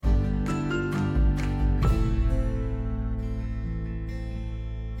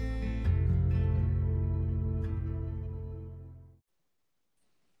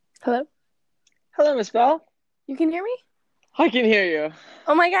Hello? Hello, Miss Bell. You can hear me? I can hear you.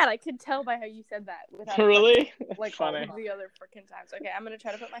 Oh my god, I could tell by how you said that without pressing Really? That's like all funny. of the other freaking times. Okay, I'm gonna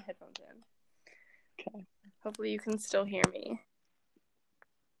try to put my headphones in. Okay. Hopefully you can still hear me.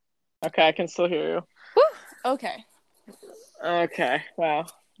 Okay, I can still hear you. Whew! Okay. Okay, wow.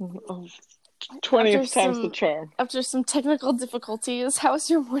 After 20th time's the some charm. after some technical difficulties, how's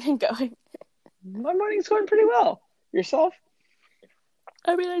your morning going? My morning's going pretty well. Yourself?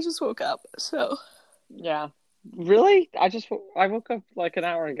 I mean, I just woke up, so Yeah. Really? I woke up like an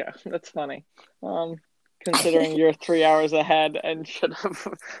hour ago. That's funny. Um, Considering you're 3 hours ahead and should have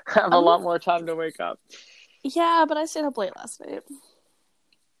a I'm lot more time to wake up. yeah, but I stayed up late last night.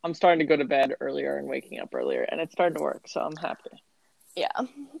 I'm starting to go to bed earlier and waking up earlier, and it's starting to work, so I'm happy. Yeah.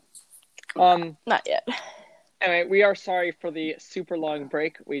 Um, Not yet. anyway, we are sorry for the super long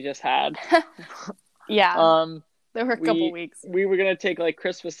break we just had. Yeah. Um, There were a couple we weeks. we were gonna take like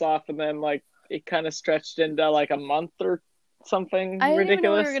Christmas off, and then like it kind of stretched into like a month or something I didn't even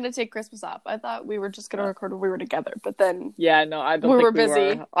know we were ridiculous. gonna take Christmas off. I thought we were just gonna record when we were together, but then Yeah, no, I don't we were think we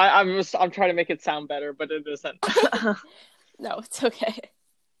busy. were. I'm trying to make it sound better, but it isn't. No, it's okay.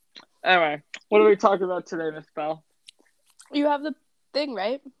 Anyway, what are we talking about today, Miss Bell? You have the thing,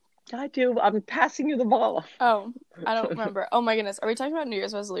 right? I do. I'm passing you the ball. Oh, I don't remember. Oh my goodness. Are we talking about New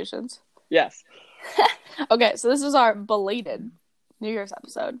Year's resolutions? Yes. Okay, so this is our belated New Year's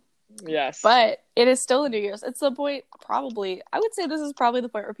episode. Yes. But it is still a New Year's. It's the point, probably, I would say this is probably the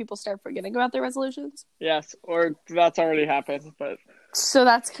point where people start forgetting about their resolutions. Yes. Or that's already happened, but So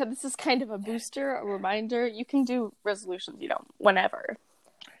this is kind of a booster, a reminder. You can do resolutions, whenever.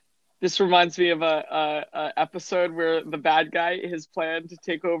 this reminds me of a episode where the bad guy, his plan to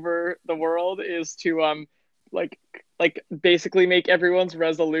take over the world is to like basically make everyone's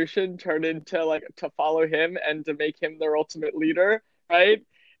resolution turn into like to follow him and to make him their ultimate leader, right?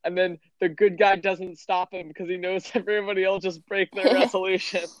 And then the good guy doesn't stop him because he knows everybody will just break their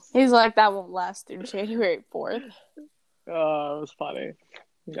resolutions. He's like, that won't last through January 4th. Oh, it was funny.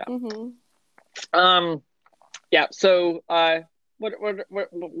 Yeah. Mm-hmm. Yeah. So,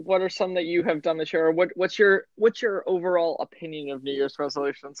 what are some that you have done this year? Or what's your overall opinion of New Year's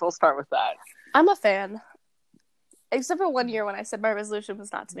resolutions? So we'll start with that. I'm a fan. Except for one year when I said my resolution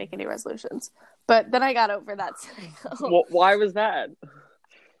was not to make any resolutions. But then I got over that. Why was that?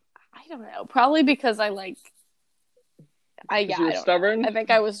 I don't know. Probably because I like... You were I don't stubborn? know. I think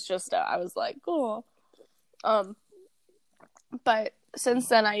I was just... I was like, oh. But since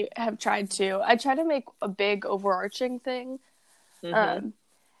then I have tried to... I try to make a big overarching thing. Mm-hmm.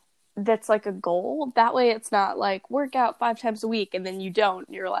 That's like a goal. That way it's not like work out 5 times a week and then you don't.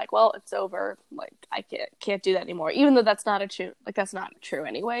 You're like, well, it's over. Like I can't do that anymore. Even though that's not true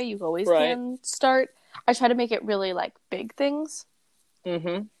anyway. You always can start. I try to make it really like big things.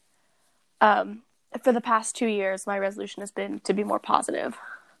 Mm-hmm. For the past 2 years, my resolution has been to be more positive.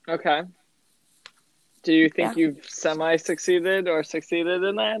 Okay. Do you think you've semi-succeeded or succeeded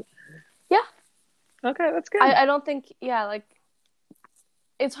in that? Yeah. Okay, that's good. I don't think, like,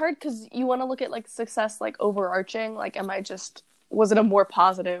 it's hard because you want to look at, like, success, like, overarching. Like, was it a more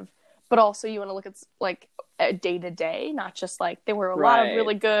positive? But also you want to look at, like, day to day, not just, like, there were a lot of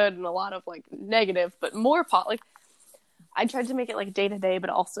really good and a lot of, like, negative, but more, like, I tried to make it, like, day to day, but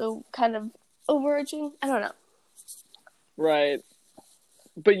also kind of overarching. I don't know. Right.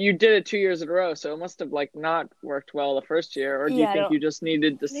 But you did it 2 years in a row, so it must have, like, not worked well the first year, or do you think you just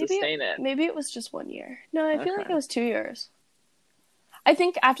needed to sustain it? Maybe it was just 1 year. No, I feel like it was 2 years. I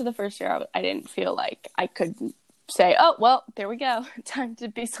think after the first year, I didn't feel like I could say, oh, well, there we go. Time to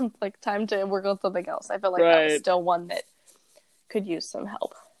work on something else. I feel like that was still one that could use some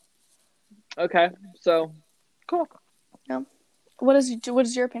help. Okay, so, cool. Yeah. What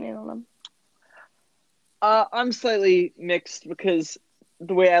is your opinion on them? I'm slightly mixed because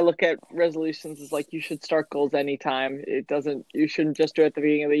the way I look at resolutions is like you should start goals anytime. You shouldn't just do it at the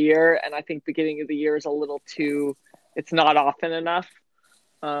beginning of the year. And I think beginning of the year is a little it's not often enough.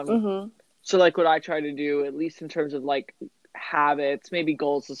 So like what I try to do, at least in terms of like habits, maybe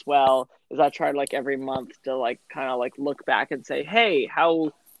goals as well, is I try like every month to like kind of like look back and say, hey,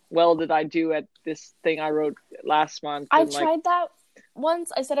 how well did I do at this thing I wrote last month? I tried that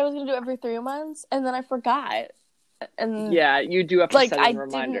once. I said I was going to do it every 3 months, and then I forgot. And yeah, you do have to set in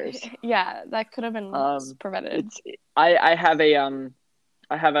reminders. Yeah, that could have been prevented. I have a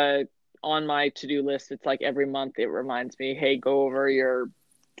on my to-do list. It's like every month it reminds me, hey, go over your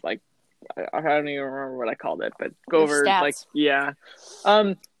like I don't even remember what I called it, but go over stats. Like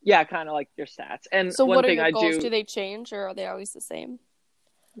kind of like your stats. And so, what are your goals? Do they change or are they always the same?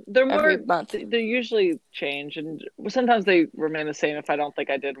 They're every more. month. They usually change, and sometimes they remain the same if I don't think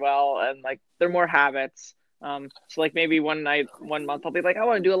I did well, and like they're more habits. So like maybe one night, one month, I'll be like, I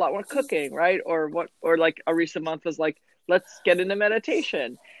want to do a lot more cooking, right? Or like a recent month was like, let's get into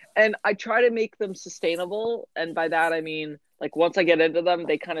meditation, and I try to make them sustainable, and by that I mean like once I get into them,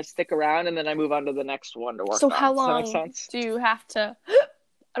 they kind of stick around, and then I move on to the next one to work So how on. Does that make long sense? do you have to?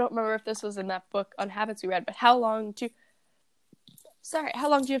 I don't remember if this was in that book on habits we read, but how long do you? Sorry, how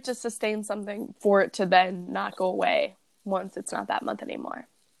long do you have to sustain something for it to then not go away once it's not that month anymore?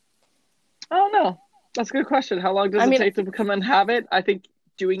 I don't know. That's a good question. How long I does it mean, take to become a habit? I think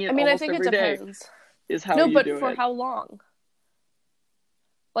doing it I almost think it every day depends. is how No, you but do for it. how long?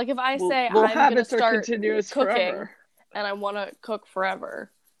 Like if I say Well, I'm gonna habits are start continuous cooking forever. and I want to cook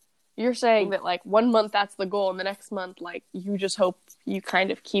forever, you're saying Well, that like one month that's the goal, and the next month like you just hope you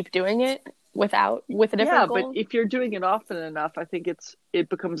kind of keep doing it with a yeah, different but goal. if you're doing it often enough, I think it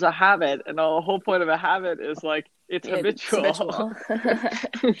becomes a habit, and the whole point of a habit is like it's It's habitual.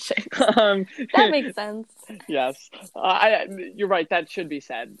 habitual. Jinx. um, That makes sense. yes, you're right. That should be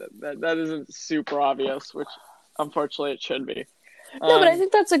said. That isn't super obvious, which unfortunately it should be. No, but I Um,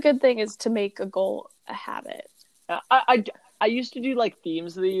 think that's a good thing is to make a goal a habit. I, I I used to do like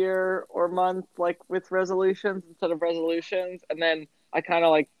themes of the year or month, like with resolutions instead of resolutions, and then I kind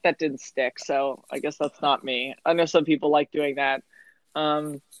of like that didn't stick. So I guess that's not me. I know some people like doing that.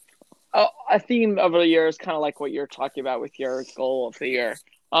 Um, a theme of the year is kind of like what you're talking about with your goal of the year.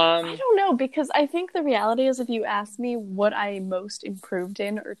 I Um, don't know because I think the reality is if you ask me what I most improved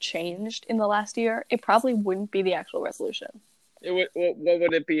in or changed in the last year, it probably wouldn't be the actual resolution. what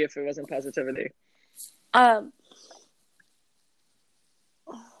would it be if it wasn't positivity? Um,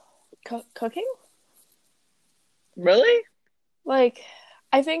 cooking? Really? Like,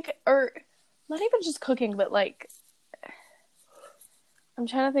 I think, or not even just cooking, but like, I'm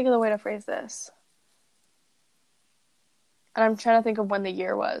trying to think of the way to phrase this. And I'm trying to think of when the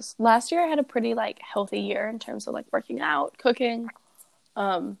year was. Last year I had a pretty like healthy year in terms of like working out, cooking.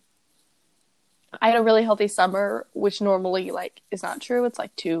 Um, I had a really healthy summer, which normally like is not true. It's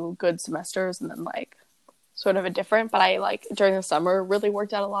like 2 good semesters and then like sort of a different. But I like during the summer really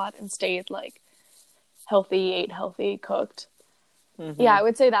worked out a lot and stayed like healthy, ate healthy, cooked. Yeah, Mm-hmm. I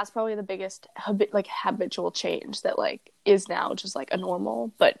would say that's probably the biggest like habitual change that like is now just like a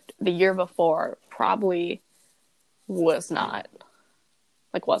normal. But the year before probably was not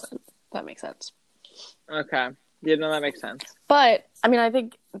like wasn't. If that makes sense. Okay. Yeah, no, that makes sense. But I mean, I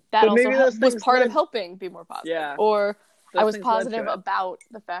think that But also maybe those was things part of led. helping be more positive. Yeah, Or I those was things led positive to it. about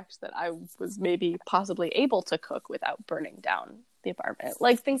the fact that I was maybe possibly able to cook without burning down the apartment,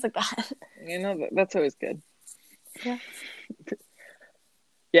 like things like that. You know, that's always good. Yeah.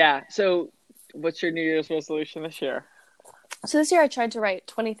 Yeah. So, what's your New Year's resolution this year? So this year I tried to write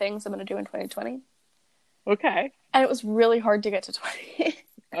 20 things I'm going to do in 2020, Okay. and it was really hard to get to 20.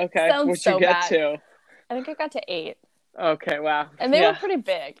 Okay. Sounds What'd you so get bad. to? I think I got to 8. Okay. Wow. And they were Yeah. pretty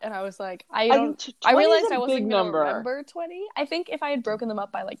big, and I was like, I mean, I 20 is realized I a big wasn't going to number. remember 20. I think if I had broken them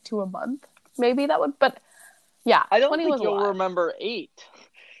up by like 2 a month, maybe that would, but yeah, I don't 20 think was a you'll lot. remember 8.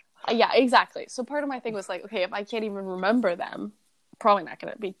 Yeah, exactly. So part of my thing was like, okay, if I can't even remember them, probably not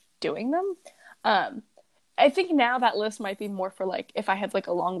going to be doing them. Um, I think now that list might be more for like if I had like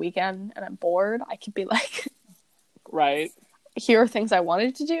a long weekend and I'm bored, I could be like, Right. here are things I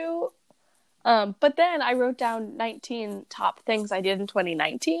wanted to do. But then I wrote down 19 top things I did in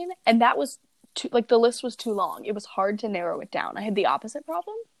 2019, and that was too, like the list was too long. It was hard to narrow it down. I had the opposite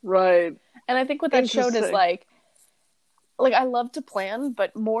problem. Right. And I think what that showed is Interesting. like I love to plan,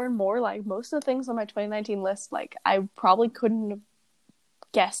 but more and more like most of the things on my 2019 list like I probably couldn't have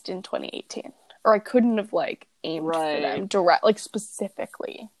guessed in 2018 or I couldn't have like aimed for Right. them direct like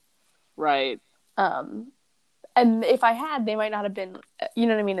specifically. Right. Um and if I had they might not have been you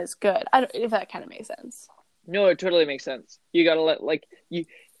know what I mean as good. I don't if that kind of makes sense. No, it totally makes sense. You gotta let like you.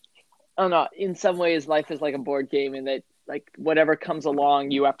 I don't know. In some ways, life is like a board game, in that like whatever comes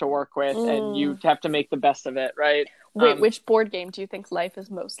along, you have to work with, and you have to make the best of it. Right. Wait, which board game do you think life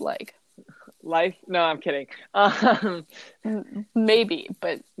is most like? Life? No, I'm kidding. Maybe,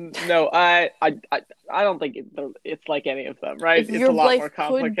 but No, I don't think it's like any of them, right? if It's a your lot more life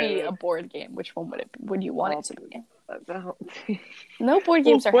could be a complicated. board game, which one would you want it Well, to be? I don't- No board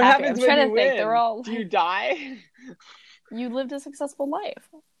well, games are what happy. I'm happens when trying you to think. They're win? all Do you die? you lived a successful life.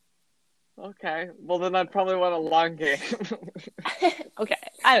 Okay, well then I'd probably want a long game. Okay,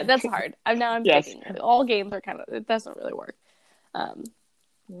 that's hard. I'm Yes, thinking all games are kind of it doesn't really work. Um,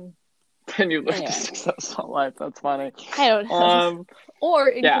 then you lived a anyway, successful life. That's funny. I don't know. Um, Or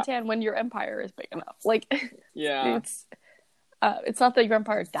in yeah, Catan when your empire is big enough. Like yeah. it's It's not that your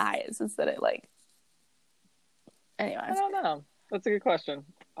empire dies; it's that it like. Anyway, I don't know. That's a good question.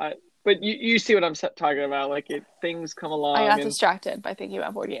 But you see what I'm talking about? Like things come I along, got and distracted by thinking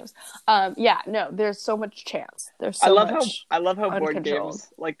about board games. Yeah, no, there's so much chance. There's I so love how much I love how board uncontrolled. games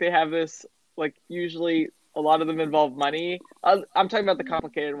like they have this like usually a lot of them involve money. I'm talking about the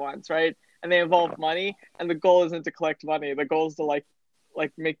complicated ones, right? And they involve money, and the goal isn't to collect money. The goal is to like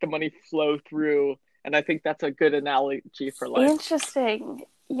make the money flow through. And I think that's a good analogy for life Interesting.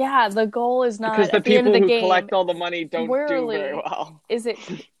 Yeah, the goal is because not the at the end of people the who game. collect all the money don't do very Rarely well. is it.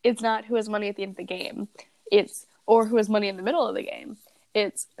 It's not who has money at the end of the game. It's or who has money in the middle of the game.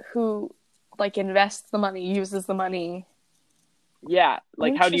 It's who like invests the money, uses the money. Yeah,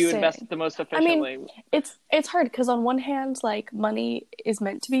 like how do you invest Interesting. the most I mean, efficiently? it's hard because on one hand, like money is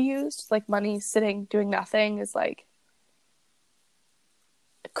meant to be used. Like money sitting doing nothing is like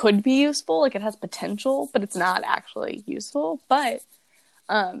could be useful. Like it has potential, but it's not actually useful. But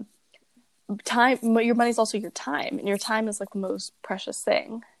um, time, your money's also your time, and your time is like the most precious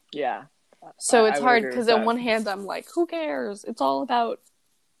thing. Yeah, So I it's would hard agree with because on that. one hand, I'm like, who cares? It's all about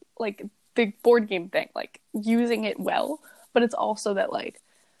like the board game thing, like using it well. But it's also that like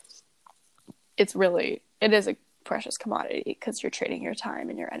it is a precious commodity because you're trading your time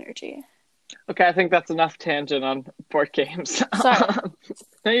and your energy. Okay, I think that's enough tangent on board games. Sorry.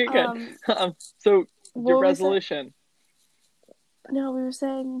 No, you're good. Um, So what your were we saying? resolution. No, we were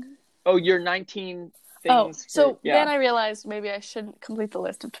saying. Oh, your 19 Oh, things for so then yeah. I realized maybe I shouldn't complete the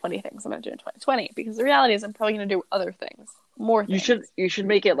list of 20 things I'm going to do in 2020 because the reality is I'm probably going to do other things, more things. You should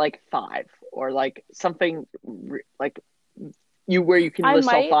make it like five or like something like you where you can I list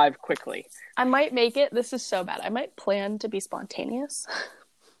all might, five quickly. I might make it. This is so bad. I might plan to be spontaneous.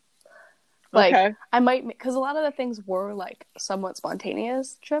 Like Okay. I might, because a lot of the things were like somewhat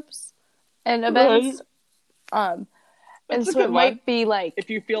spontaneous trips and Right. events. Um, and That's a so it good one. might be like If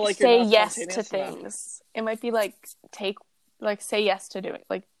you feel like you're say not yes to spontaneous enough. things. It might be like say yes to doing,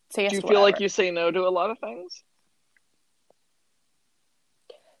 like say Do yes you to feel like whatever. you say no to a lot of things?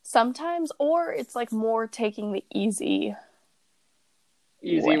 Sometimes, or it's like more taking the Easy,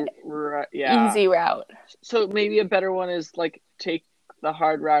 yeah. easy route. So maybe a better one is like take the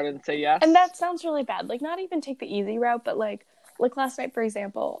hard route and say And yes. that sounds really bad. Like not even take the easy route, but like last night for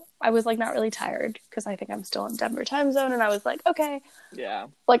example, I was like not really tired because I think I'm still in Denver time zone and I was like, okay, Yeah.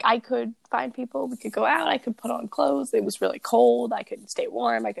 like I could find people, we could go out, I could put on clothes. It was really cold, I could stay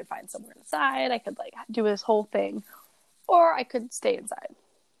warm, I could find somewhere inside, I could like do this whole thing, or I could stay inside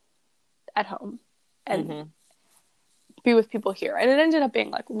at home and Mm-hmm. be with people here. And it ended up being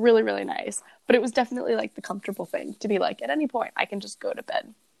like really, really nice. But it was definitely like the comfortable thing to be like, at any point, I can just go to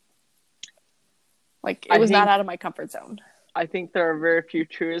bed. Like it was not out of my comfort zone. I think there are very few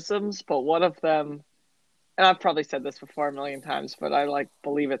truisms, but one of them, and I've probably said this before a million times, but I like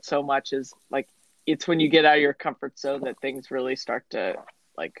believe it so much is like it's when you get out of your comfort zone that things really start to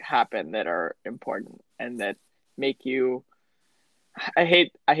like happen that are important and that make you I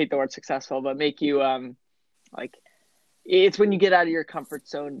hate the word successful, but make you like it's when you get out of your comfort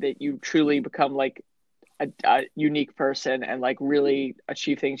zone that you truly become like a unique person and like really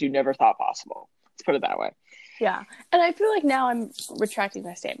achieve things you never thought possible. Let's put it that way. Yeah. And I feel like now I'm retracting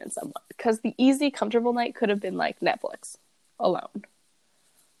my statement somewhat because the easy, comfortable night could have been like Netflix alone. Like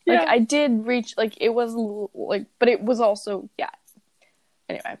Yeah. I did reach, like it was like, but it was also, yeah.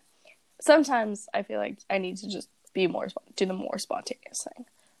 Anyway, sometimes I feel like I need to just do the more spontaneous thing.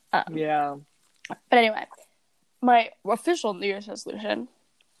 Yeah. But anyway, my official New Year's resolution,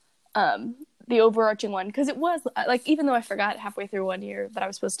 the overarching one, because it was like, even though I forgot halfway through one year that I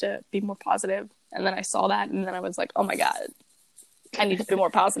was supposed to be more positive, and then I saw that, and then I was like, oh my god, I need to be more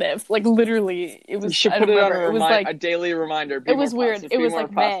positive. Like literally, it was. You should I put it on remember it was like a daily reminder. Be it was more weird. positive. It Be was more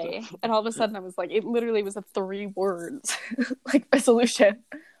like positive. May, and all of a sudden I was like, it literally was a 3 words like resolution.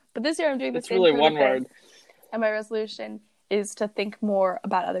 But this year I'm doing the It's same really sort of one thing, word. and my resolution is to think more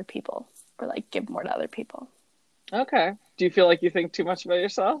about other people or like give more to other people. Okay. Do you feel like you think too much about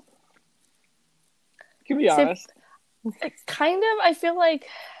yourself? You can be So honest. kind of, I feel like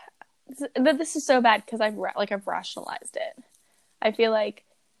that this is so bad because I've rationalized it. I feel like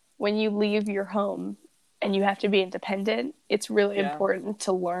when you leave your home and you have to be independent, it's really Yeah. important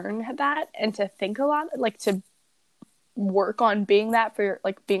to learn that and to think a lot, like to work on being that for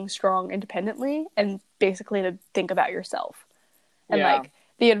like being strong independently and basically to think about yourself. And Yeah. like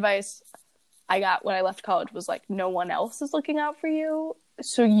the advice I got when I left college was like no one else is looking out for you,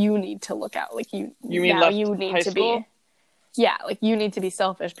 so you need to look out. Like You mean now left you need high to school? be yeah, like you need to be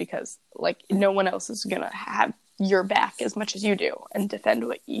selfish because like no one else is gonna have your back as much as you do and defend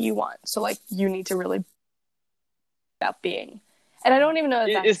what you want. So like you need to really about being And I don't even know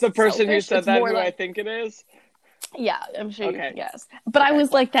if Is that's the person who selfish. said It's that more who I like, think it is? yeah, I'm sure you Okay. can guess. But I Okay, was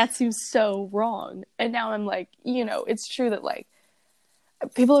cool. like, that seems so wrong. And now I'm like, it's true that like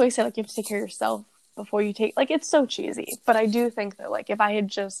people always say like you have to take care of yourself before you take, like, it's so cheesy. But I do think that like if I had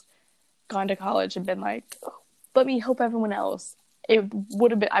just gone to college and been like, oh, let me help everyone else, it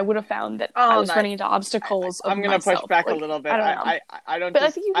would have been, I would have found that I Oh, was no. running into obstacles of I'm gonna push myself. back a Like, little bit. I don't know. I don't But I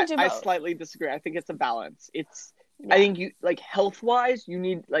think you can do I both. slightly disagree. I think it's a balance. I Yeah. think you like health wise, you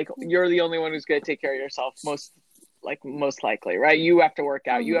need like you're the only one who's gonna take care of yourself most likely, right? You have to work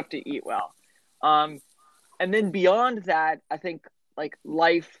out, you Mm-hmm. have to eat well. And then beyond that, I think like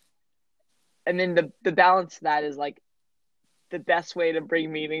life, and then the balance to that is like the best way to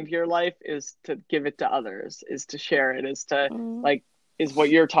bring meaning to your life is to give it to others, is to share it, is to Mm-hmm. like is what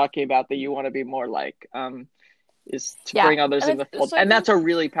you're talking about that you want to be more like. Is to Yeah. bring others in And the fold. so I And think, that's a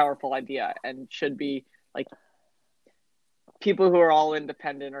really powerful idea and should be like people who are all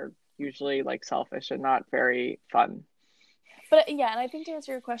independent are usually like selfish and not very fun. but yeah, and I think to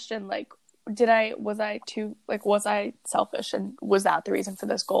answer your question, like, was I selfish and was that the reason for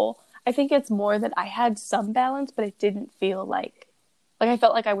this goal? I think it's more that I had some balance, but it didn't feel like I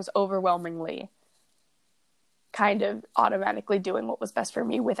felt like I was overwhelmingly kind of automatically doing what was best for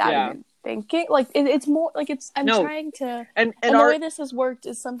me without Yeah. even thinking. Like, it's more like I'm No. trying to, And and the our way this has worked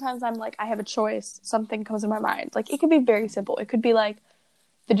is sometimes I'm like, I have a choice, something comes in my mind. Like, it could be very simple. It could be like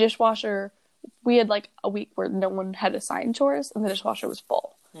the dishwasher. We had like a week where no one had assigned chores and the dishwasher was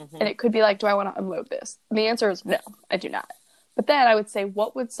full. And it could be like, do I want to unload this? And the answer is no, I do not. But then I would say,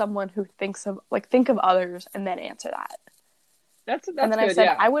 what would someone who think of others and then answer that? that's And then I good, said,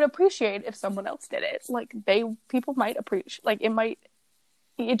 yeah. I would appreciate if someone else did it. Like, people might appreciate, like,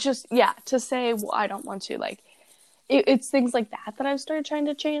 it just, yeah, to say, well, I don't want to, like, it's things like that I've started trying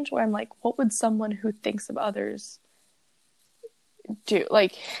to change, where I'm like, what would someone who thinks of others do?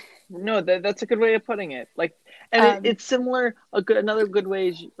 Like, No, that's a good way of putting it. Like, and it's similar. Another good way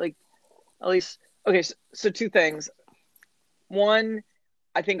is like, at least, okay. So two things. One,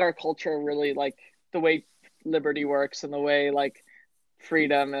 I think our culture really like the way liberty works and the way like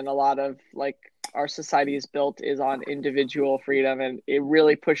freedom and a lot of like our society is built is on individual freedom, and it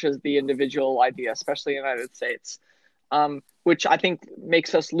really pushes the individual idea, especially in the United States. Which I think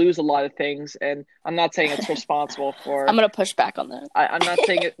makes us lose a lot of things. And I'm not saying it's responsible I'm for. going to push back on that. I'm not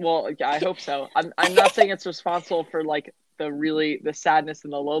saying it. Well, yeah, I hope so. I'm not saying it's responsible for like the sadness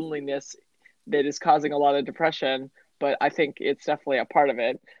and the loneliness that is causing a lot of depression, but I think it's definitely a part of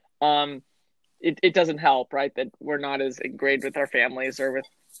it. It doesn't help, right? That we're not as ingrained with our families or with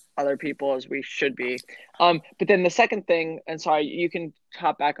other people as we should be. But then the second thing, and sorry, you can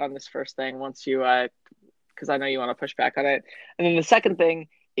hop back on this first thing once you because I know you want to push back on it. And then the second thing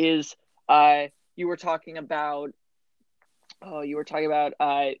is you were talking about I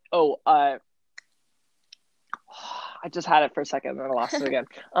just had it for a second and then I lost it again.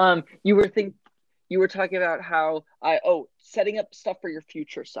 You were talking about how setting up stuff for your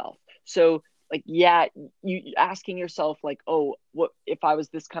future self. So like, yeah, you asking yourself like, oh, what if I was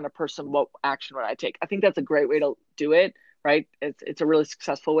this kind of person, what action would I take? I think that's a great way to do it, right? It's a really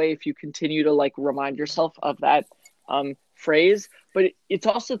successful way if you continue to like remind yourself of that phrase. But it's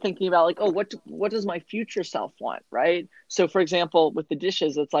also thinking about like, oh, what does my future self want, right? So for example, with the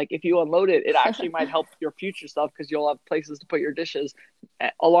dishes, it's like if you unload it, it actually might help your future self because you'll have places to put your dishes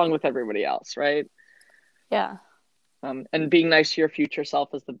along with everybody else, right? Yeah. And being nice to your future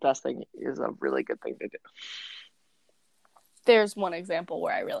self is a really good thing to do. There's one example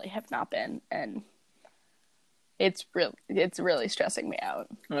where I really have not been, and it's really stressing me out.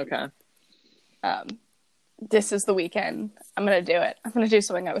 Okay. This is the weekend. I'm going to do it. I'm going to do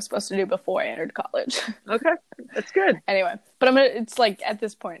something I was supposed to do before I entered college. Okay. That's good. Anyway, but it's like at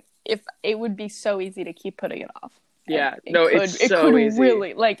this point, if it would be so easy to keep putting it off. Yeah. It's so easy.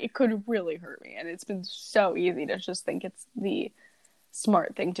 It could really hurt me. And it's been so easy to just think it's the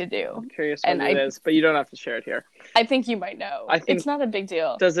smart thing to do. I'm curious what it is, but you don't have to share it here. I think you might know. I think it's not a big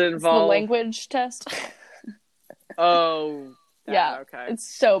deal. Does it involve the language test? Oh. Yeah. Okay.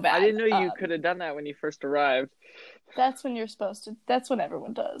 It's so bad. I didn't know you could have done that when you first arrived. That's when you're supposed to. That's when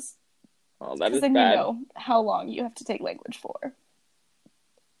everyone does. Well, that is then bad. You know how long you have to take language for.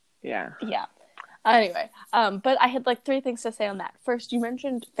 Yeah. Yeah. Anyway, but I had like 3 things to say on that. First, you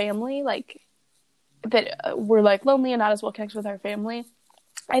mentioned family, like that we're like lonely and not as well connected with our family.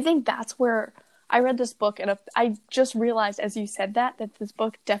 I think that's where I read this book, and I just realized as you said that this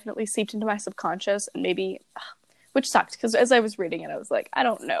book definitely seeped into my subconscious, and maybe, which sucked because as I was reading it, I was like, I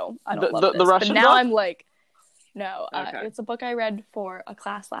don't know, I don't love this. The Russian but now book? I'm like, no, Okay. It's a book I read for a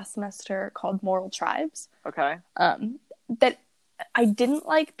class last semester called Moral Tribes. Okay. That I didn't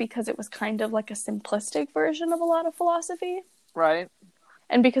like because it was kind of like a simplistic version of a lot of philosophy. Right.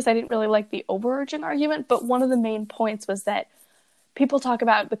 And because I didn't really like the overarching argument, but one of the main points was that people talk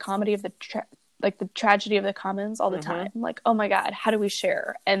about the comedy of the tragedy of the commons all the time. Like, oh my God, how do we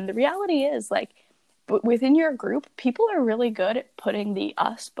share? And the reality is, like, within your group, people are really good at putting the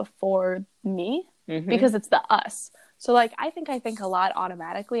us before me because it's the us. So, like, I think a lot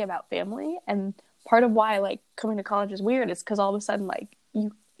automatically about family, and part of why, like, coming to college is weird is because all of a sudden, like,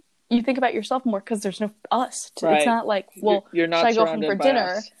 you think about yourself more because there's no us. Right. It's not like, well, you're not should I go home for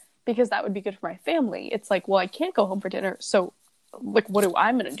dinner us. because that would be good for my family? It's like, well, I can't go home for dinner, so, like, what do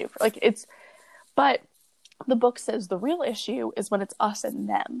I'm going to do? Like, it's, but the book says the real issue is when it's us and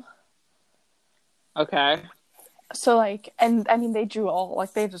them. Okay. So, like, and I mean, they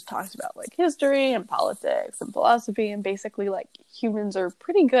just talked about, like, history and politics and philosophy, and basically, like, humans are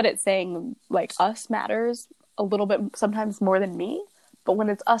pretty good at saying, like, us matters a little bit, sometimes more than me, but when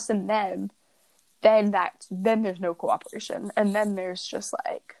it's us and them, then there's no cooperation, and then there's just,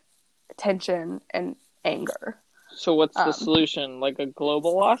 like, tension and anger. So what's the solution? Like a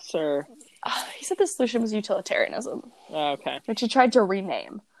global us, or? He said the solution was utilitarianism. Oh, okay. Which he tried to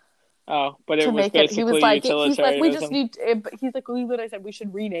rename. Oh, but it was basically he was like, utilitarianism. we just need. He's like, we literally said we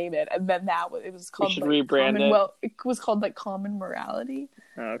should rename it, and then it was called. We should rebrand it. Well, it was called like common morality.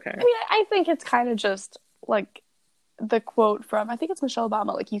 Oh, okay. I mean, I think it's kind of just like the quote from, I think it's Michelle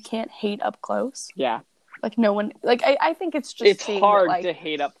Obama, like, you can't hate up close. Yeah. Like, no one, like, I think it's just, it's hard that, like, to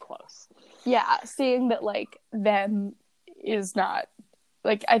hate up close. Yeah, seeing that, like, them is not,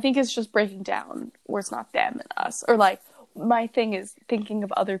 like, I think it's just breaking down where it's not them and us. Or, like, my thing is thinking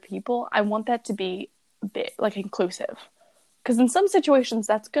of other people. I want that to be like, inclusive. Because in some situations,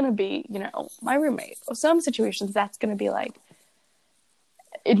 that's going to be, you know, my roommate. Some situations, that's going to be, like,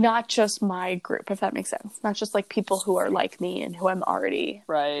 not just my group, if that makes sense. Not just, like, people who are like me and who I'm already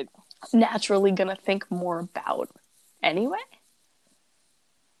right naturally going to think more about anyway.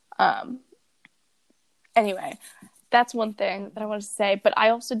 Anyway, that's one thing that I wanted to say, but I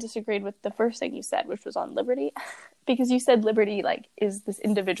also disagreed with the first thing you said, which was on liberty, because you said liberty, like, is this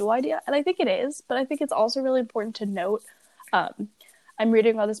individual idea, and I think it is, but I think it's also really important to note, I'm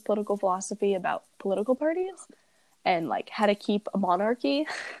reading all this political philosophy about political parties, and, like, how to keep a monarchy.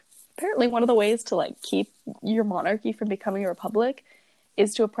 Apparently one of the ways to, like, keep your monarchy from becoming a republic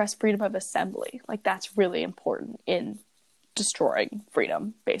is to oppress freedom of assembly. Like, that's really important in destroying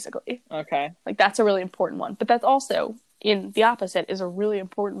freedom, basically. Okay. Like, that's a really important one. But that's also, in the opposite, is a really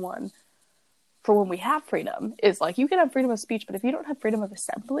important one for when we have freedom, is, like, you can have freedom of speech, but if you don't have freedom of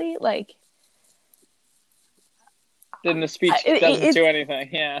assembly, like, then the speech doesn't do anything.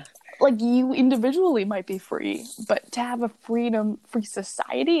 Yeah. Like, you individually might be free, but to have a free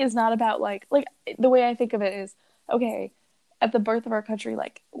society is not about, like, the way I think of it is, okay, at the birth of our country,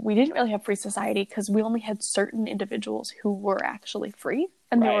 like, we didn't really have free society because we only had certain individuals who were actually free,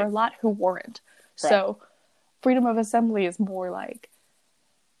 and there were a lot who weren't. Right. So freedom of assembly is more like,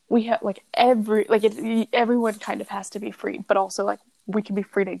 we have, like, everyone kind of has to be free, but also, like, we can be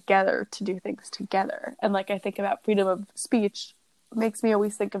free together to do things together. And, like, I think about freedom of speech, makes me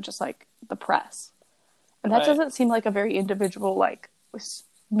always think of just, like, the press. And that doesn't seem like a very individual, like,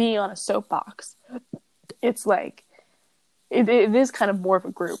 me on a soapbox. It's like, it is kind of more of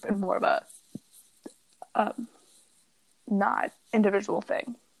a group and more of a not individual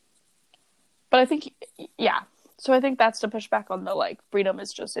thing. But I think, yeah. So I think that's to push back on the, like, freedom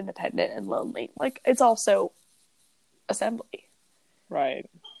is just independent and lonely. Like, it's also assembly. Right.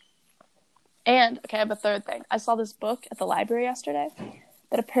 And, okay, I have a third thing. I saw this book at the library yesterday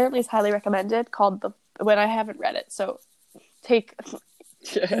that apparently is highly recommended called when I haven't read it, so make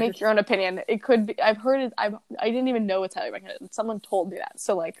your own opinion. It could be, I've heard it, I didn't even know it's highly recommended. Someone told me that,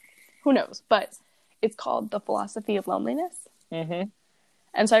 so, like, who knows? But it's called The Philosophy of Loneliness. Mm-hmm.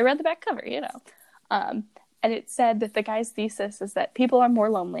 And so I read the back cover, you know. And it said that the guy's thesis is that people are more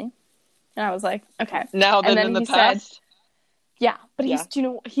lonely. And I was like, okay. Now than in the past? Yeah, but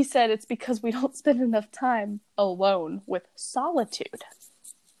he said it's because we don't spend enough time alone with solitude.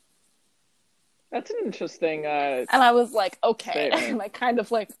 That's an interesting and I was like, okay. And I kind of,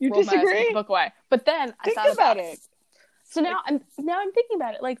 like, you rolled disagree? my eyes the book away. But then I thought about it. So now I'm thinking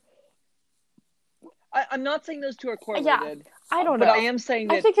about it. Like, I'm not saying those two are correlated. Yeah, I don't know. But I am saying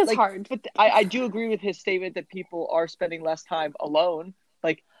that, I think it's, like, hard. But I do agree with his statement that people are spending less time alone.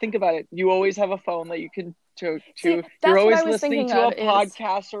 Like, think about it. You always have a phone that you can you're always listening to a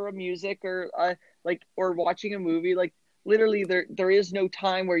podcast or a music or or watching a movie. Like, literally there is no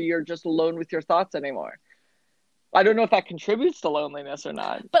time where you're just alone with your thoughts anymore. I don't know if that contributes to loneliness or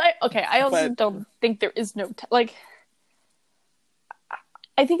not. But I also don't think there is no like,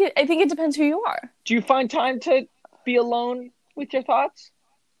 I think it depends who you are. Do you find time to be alone with your thoughts?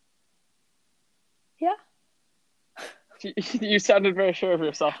 Yeah. You sounded very sure of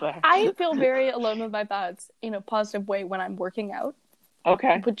yourself there. I feel very alone with my thoughts in a positive way when I'm working out,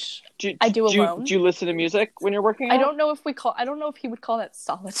 Okay. which Do, I do alone. do you listen to music when you're working out? I don't know if he would call that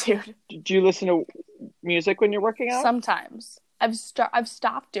solitude. Do you listen to music when you're working out? Sometimes. I've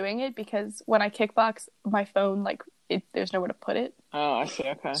stopped doing it because when I kickbox, my phone there's nowhere to put it. Oh, I see.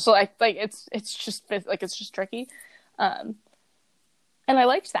 Okay. So it's just tricky. And I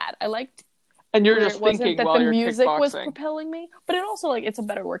liked that. I liked And you're where just it wasn't thinking that while the you're music was kickboxing. propelling me, but it also it's a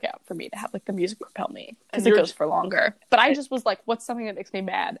better workout for me to have the music propel me because And it goes for longer. But I just was like, what's something that makes me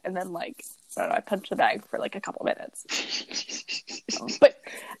mad? And then I don't know, I punched the bag for a couple minutes. But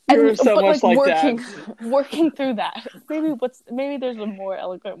working through that. Maybe there's a more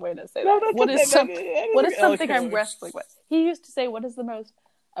eloquent way to say that. What is something I'm wrestling with? He used to say, what is the most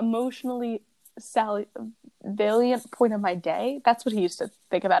emotionally salient point of my day? That's what he used to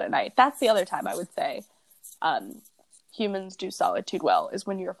think about at night. That's the other time I would say humans do solitude well, is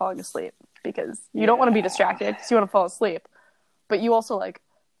when you're falling asleep, because you don't want to be distracted because you want to fall asleep, but you also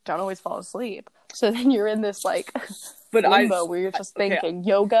don't always fall asleep, so then you're in this limbo where you're just thinking. Okay.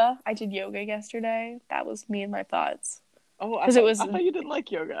 Yoga, I did yoga yesterday. That was me and my thoughts. Oh, I thought you didn't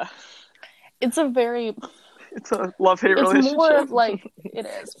like yoga. It's a love-hate relationship. It's more of it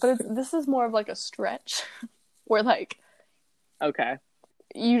is, but this is more of a stretch where okay,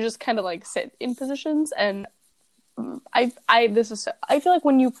 you just kind of sit in positions, and I feel like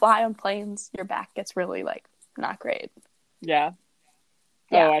when you fly on planes, your back gets really not great. Yeah.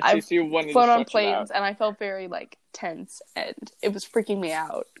 Yeah, oh, I see. So you wanted to flown on planes, and I felt very tense, and it was freaking me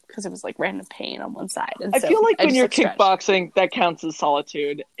out because it was random pain on one side. And I feel like when you're kickboxing, that counts as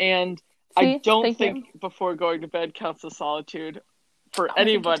solitude, and I don't think before going to bed counts as solitude for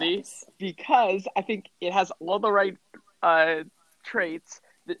anybody, because I think it has all the right traits,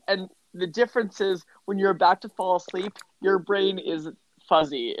 and the difference is when you're about to fall asleep, your brain is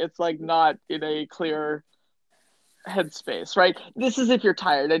fuzzy. It's not in a clear headspace, right? This is if you're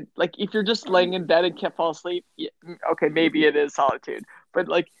tired, and if you're just laying in bed and can't fall asleep, yeah, okay, maybe it is solitude, but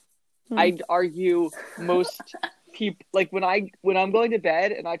I'd argue most people, when I'm going to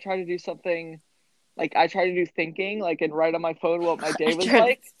bed and I try to do something, I try to do thinking, and write on my phone what my day was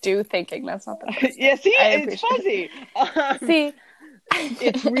like. Do thinking, that's not the best. Yeah, see, it's fuzzy. See,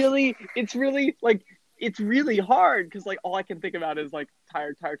 it's really it's really hard because all I can think about is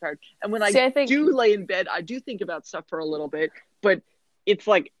tired. And when I do lay in bed, I do think about stuff for a little bit, but it's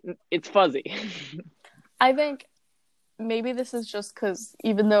it's fuzzy. I think maybe this is just because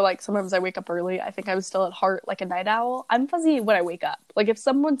even though sometimes I wake up early, I think I'm still at heart a night owl. I'm fuzzy when I wake up. If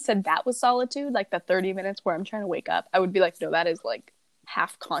someone said that was solitude, the 30 minutes where I'm trying to wake up, I would be no, that is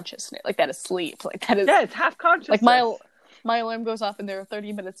half consciousness. That is sleep. That is, yeah, it's half consciousness. My alarm goes off and there are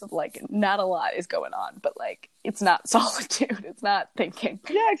 30 minutes of not a lot is going on, but it's not solitude. It's not thinking.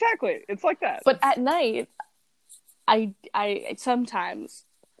 Yeah, exactly. It's like that. But at night, I sometimes,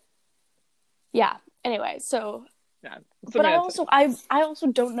 yeah. Anyway, so. Yeah. But I also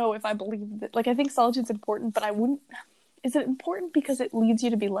don't know if I believe that. I think solitude's important, but I wouldn't. Is it important because it leads you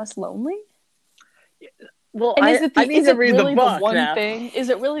to be less lonely? Yeah. Well, I need to read the book now. Thing? Is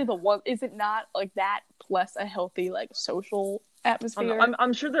it really the one? Is it not that plus a healthy social atmosphere?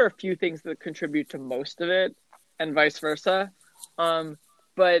 I'm sure there are a few things that contribute to most of it, and vice versa.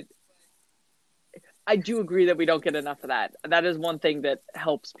 But I do agree that we don't get enough of that. That is one thing that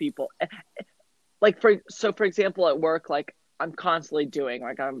helps people. For example, at work, I'm constantly doing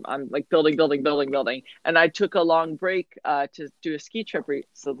I'm building, and I took a long break to do a ski trip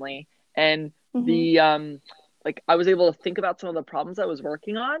recently, and the I was able to think about some of the problems I was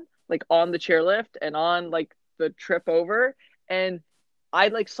working on the chairlift and on the trip over, and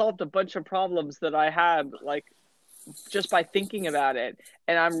I solved a bunch of problems that I had just by thinking about it,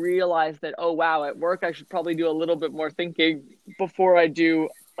 and I realized that, oh wow, at work I should probably do a little bit more thinking before I do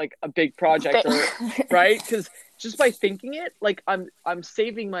a big project, right? Because just by thinking it, I'm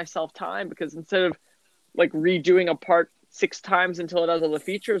saving myself time, because instead of redoing a part 6 times until it has all the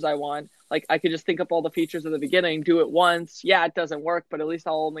features I want, I could just think up all the features at the beginning, do it once. Yeah, it doesn't work, but at least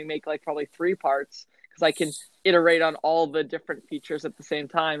I'll only make probably 3 parts, because I can iterate on all the different features at the same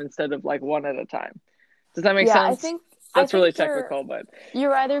time instead of one at a time. Does that make sense? I think that's really technical, but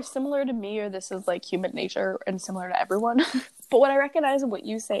you're either similar to me or this is human nature and similar to everyone. But what I recognize in what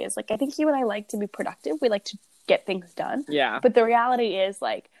you say is I think you and I like to be productive. We like to get things done. Yeah. But the reality is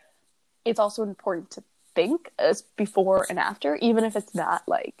it's also important to think as before and after, even if it's not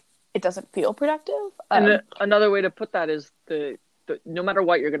it doesn't feel productive. And another way to put that is the no matter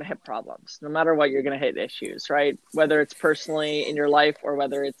what, you're going to hit problems. No matter what, you're going to hit issues, right? Whether it's personally in your life or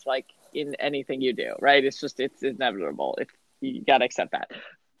whether it's like in anything you do, right? It's inevitable. If you got to accept that.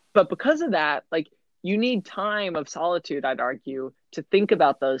 But because of that, like you need time of solitude, I'd argue, to think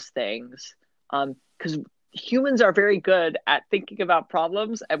about those things. Because humans are very good at thinking about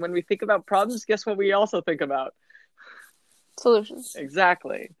problems. And when we think about problems, guess what we also think about? Solutions.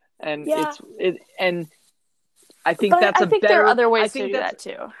 Exactly. And Yeah. and I think But that's I think there are other ways to do that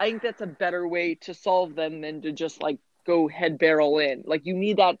too. I think that's a better way to solve them than to just like go head barrel in. Like you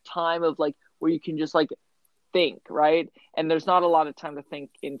need that time of like where you can just like think, right? And there's not a lot of time to think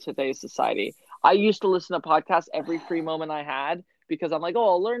in today's society. I used to listen to podcasts every free moment I had because I'm like, oh,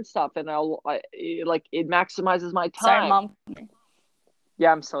 I'll learn stuff and like it maximizes my time. Sorry, Mom.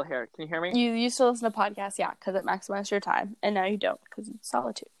 Yeah, I'm still here. Can you hear me? You used to listen to podcasts, yeah, because it maximized your time, and now you don't because it's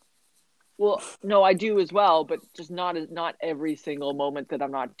solitude. Well, no, I do as well, but just not every single moment that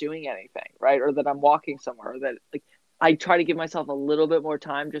I'm not doing anything, right? Or that I'm walking somewhere. Or that like I try to give myself a little bit more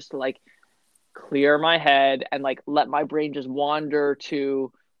time just to like clear my head and like let my brain just wander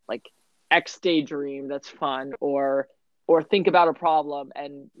to like X daydream that's fun or think about a problem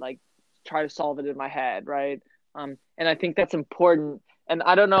and like try to solve it in my head, right? And I think that's important. And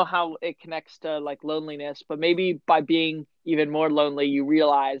I don't know how it connects to like loneliness, but maybe by being even more lonely, you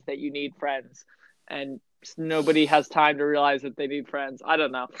realize that you need friends, and nobody has time to realize that they need friends. I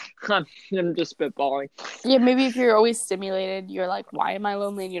don't know. I'm just spitballing. Yeah, maybe if you're always stimulated, you're like, why am I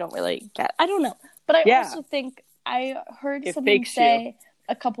lonely? And you don't really get. I don't know. But I also think I heard someone say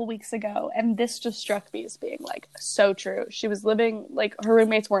a couple weeks ago, and this just struck me as being like so true. She was living, like her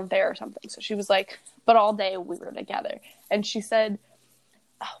roommates weren't there or something. So she was like, but all day we were together. And she said,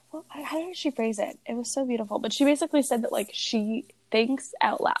 oh, well, how did she phrase it? It was so beautiful. But she basically said that like she thinks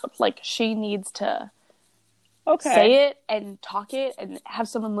out loud. Like she needs to say it and talk it and have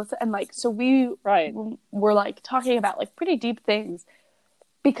someone listen. And like, so we were like talking about like pretty deep things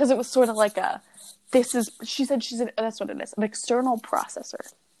because it was sort of like she said that's what it is, an external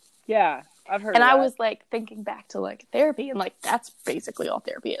processor. Yeah, I've heard and of I that. was like thinking back to like therapy, and like that's basically all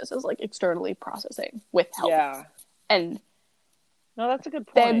therapy is like externally processing with help. Yeah. And no, that's a good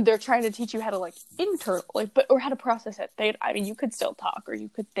point. Then they're trying to teach you how to like internally, or how to process it. I mean, you could still talk or you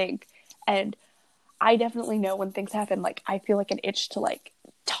could think. And I definitely know when things happen, like I feel like an itch to like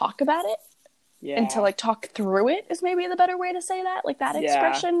talk about it. Yeah. And to like talk through it is maybe the better way to say that. Like that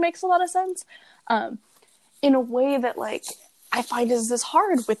expression makes a lot of sense. In a way that like I find is this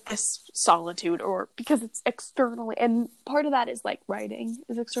hard with this solitude, or because it's externally, and part of that is like writing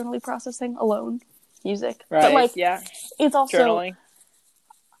is externally processing alone, music. Right. But like it's also journaling.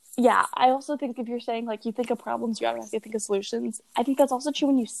 Yeah, I also think if you're saying like you think of problems, you automatically think of solutions. I think that's also true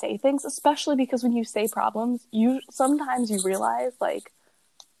when you say things, especially because when you say problems, sometimes you realize like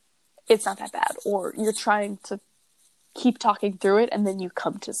it's not that bad, or you're trying to keep talking through it and then you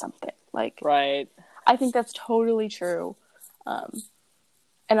come to something. Like I think that's totally true. And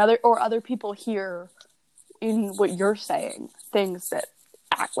other people hear in what you're saying things that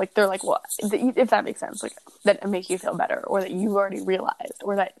act like they're like, well, if that makes sense, like that make you feel better, or that you've already realized,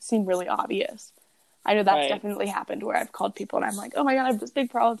 or that seem really obvious. I know that's definitely happened where I've called people and I'm like, oh my God, I have this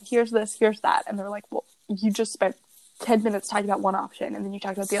big problem. Here's this, here's that. And they're like, well, you just spent 10 minutes talking about one option and then you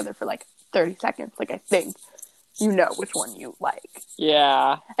talked about the other for like 30 seconds. Like, I think you know which one you like.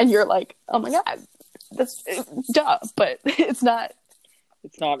 Yeah. And you're like, oh my God, that's duh, but it's not.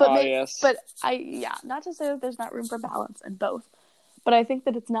 It's not obvious. Not to say that there's not room for balance in both, but I think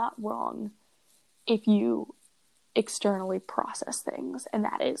that it's not wrong if you externally process things, and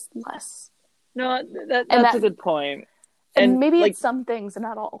that is less. No, that's a good point. And maybe like, it's some things and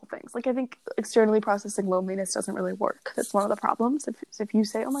not all things. Like, I think externally processing loneliness doesn't really work. That's one of the problems. If you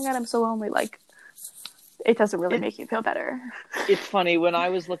say, oh my God, I'm so lonely, like, it doesn't really make you feel better. It's funny, when I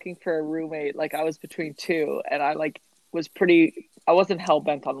was looking for a roommate, like I was between two, and I wasn't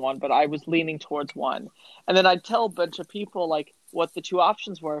hell-bent on one, but I was leaning towards one. And then I'd tell a bunch of people like what the two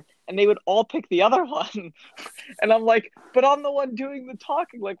options were, and they would all pick the other one. And I'm like, but I'm the one doing the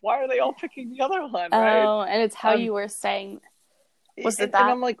talking. Like, why are they all picking the other one? Right? Oh, and it's how you were saying. And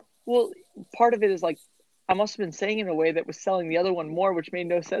I'm like, well, part of it is like, I must have been saying in a way that was selling the other one more, which made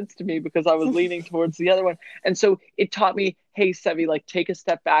no sense to me because I was leaning towards the other one. And so it taught me, hey, Sevi, like take a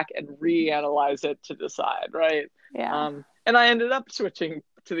step back and reanalyze it to decide, right? Yeah. And I ended up switching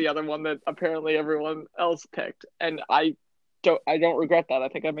to the other one that apparently everyone else picked. And I don't regret that. I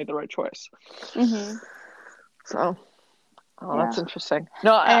think I made the right choice. Mm-hmm. So, that's interesting.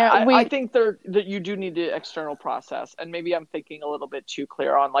 No, I think that you do need the external process. And maybe I'm thinking a little bit too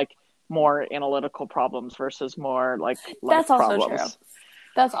clear on like more analytical problems versus more like life That's also true. problems.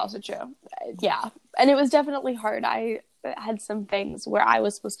 That's also true. Yeah. And it was definitely hard. I had some things where I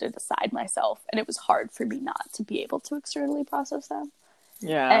was supposed to decide myself, and it was hard for me not to be able to externally process them.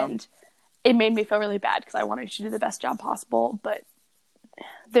 Yeah. And it made me feel really bad because I wanted to do the best job possible. But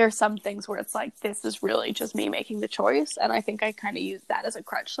there are some things where it's like, this is really just me making the choice. And I think I kind of use that as a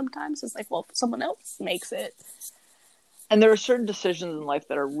crutch sometimes. It's like, well, if someone else makes it. And there are certain decisions in life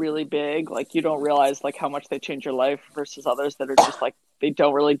that are really big. Like you don't realize like how much they change your life versus others that are just like, they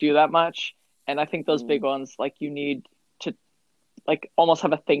don't really do that much. And I think those big ones, like you need to like almost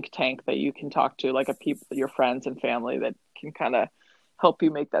have a think tank that you can talk to, like your friends and family that can kind of help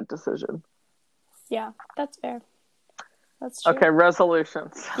you make that decision. Yeah, that's fair. That's true. Okay,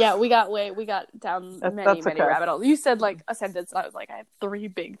 resolutions. Yeah, we got down many rabbit holes. You said like a sentence, and I was like, I have 3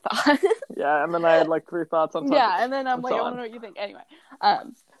 big thoughts. Yeah, and then I had like 3 thoughts on something. Yeah, and then I'm like, I want to know what you think. Anyway,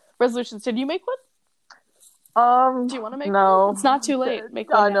 resolutions. Did you make one? Do you want to make one? It's not too late.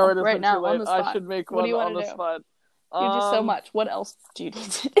 Make one. I know it isn't right now, too late. on the spot. I should make what one do you on want the to do? spot. You do so much. What else do you need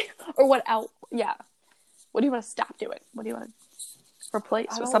to do? Or what else? Yeah. What do you want to stop doing? What do you want to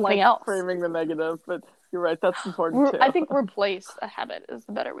replace with something else? Framing the negative, but you're right. That's important too. I think replace a habit is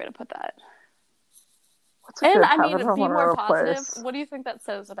the better way to put that. What's a good habit I be wanna more replace? positive. What do you think that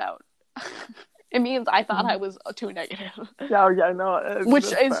says about? It means I thought I was too negative. Yeah, I know. Which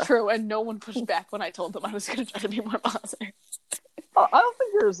is true, and no one pushed back when I told them I was going to try to be more positive. I don't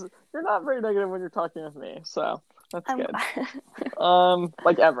think you're not very negative when you're talking with me, so that's good.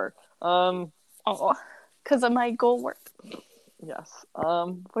 Like ever. Because of my goal work. Yes.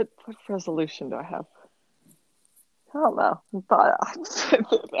 What resolution do I have? I don't know.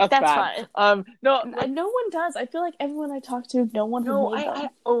 That's bad. Fine. No, one does. I feel like everyone I talk to, no one. No,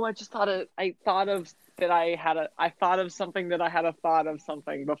 I just thought of. I thought of something that I had a thought of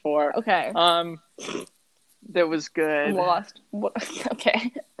something before. Okay. That was good. I'm lost. What?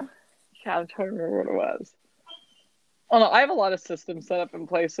 Okay. Yeah, I'm trying to remember what it was. Oh no, I have a lot of systems set up in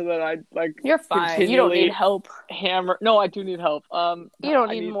place so that I like. You're fine. You don't need help. No, I do need help. You don't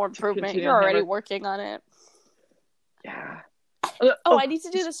need more improvement. You're already working on it. Yeah. I need to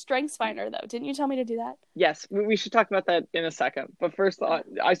do the strengths finder though. Didn't you tell me to do that? Yes, we should talk about that in a second. But first, I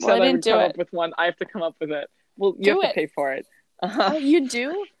said I would come up with one. I have to come up with it. Well, you have to pay for it. You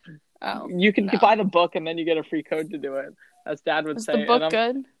do? Oh, you can buy the book and then you get a free code to do it, as Dad would say. Is the book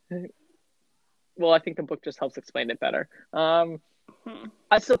good? Well, I think the book just helps explain it better.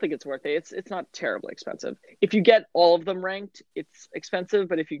 I still think it's worth it. It's not terribly expensive. If you get all of them ranked, it's expensive.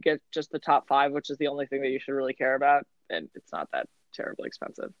 But if you get just the top 5, which is the only thing that you should really care about, then it's not that terribly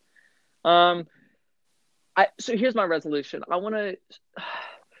expensive. So here's my resolution.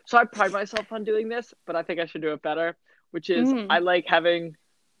 So I pride myself on doing this, but I think I should do it better, which is I like having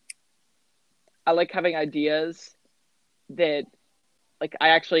ideas that like I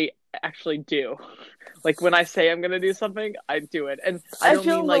actually do. Like when I say I'm going to do something, I do it. And I don't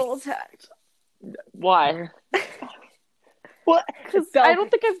feel mean a little attacked. Why? What? Because I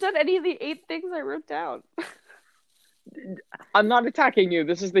don't think I've done any of the 8 things I wrote down. I'm not attacking you.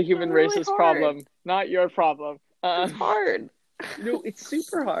 This is the human race's problem, not your problem. It's hard. No, it's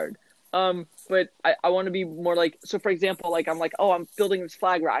super hard. But I want to be more like, so for example, like I'm like, oh, I'm building this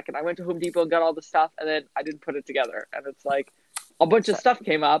flag rack and I went to Home Depot and got all the stuff and then I didn't put it together. And it's like a bunch of stuff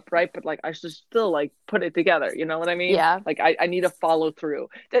came up, right? But like I should still like put it together. You know what I mean? Yeah. Like I need to follow through.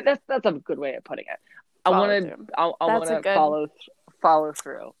 That's a good way of putting it. I want to follow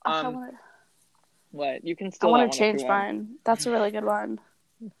through. What? You can still. I want to change mine. That's a really good one.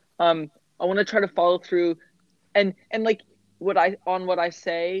 I want to try to follow through, and like what I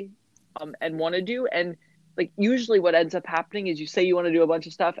say, and want to do, and like usually what ends up happening is you say you want to do a bunch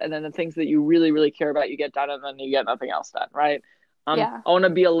of stuff, and then the things that you really really care about you get done, and then you get nothing else done, right? I want to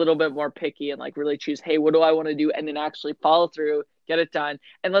be a little bit more picky and like really choose, hey, what do I want to do, and then actually follow through, get it done.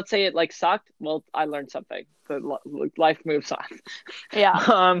 And let's say it like sucked. Well, I learned something. Life moves on.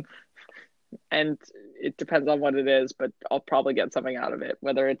 Yeah. And it depends on what it is, but I'll probably get something out of it,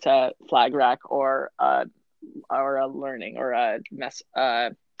 whether it's a flag rack or a learning or a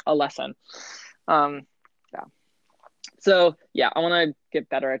lesson. Yeah. So yeah, I want to get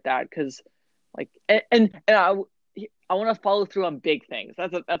better at that because, like, and I want to follow through on big things.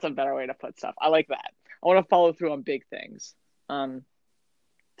 That's a better way to put stuff. I like that. I want to follow through on big things. Does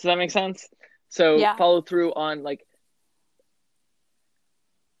that make sense? So follow through on like.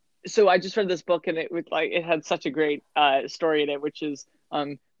 So I just read this book and it had such a great story in it, which is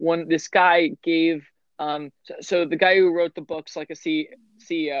this guy gave so the guy who wrote the book's like a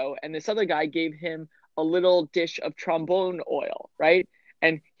CEO, and this other guy gave him a little dish of trombone oil, right?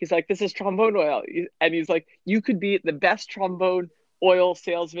 and he's like, "This is trombone oil," and he's like, "You could be the best trombone oil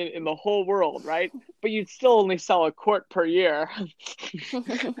salesman in the whole world, right? But you'd still only sell a quart per year,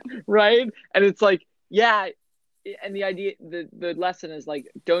 right?" And it's like, yeah, and the idea, the lesson is like,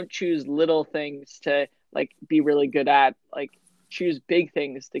 don't choose little things to like be really good at, like choose big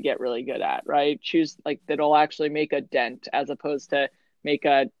things to get really good at, right? Choose like that'll actually make a dent as opposed to make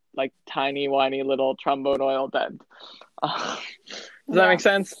a like tiny whiny little trombone oil dent. Does that Yeah, make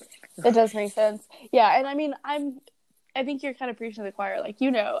sense? it does make sense. Yeah, and I mean, I think you're kind of preaching to the choir. Like,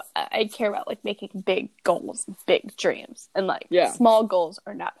 I care about like making big goals, big dreams, and like Yeah. small goals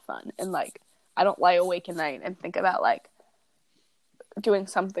are not fun. And like, I don't lie awake at night and think about like doing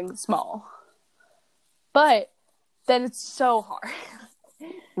something small. But then it's so hard.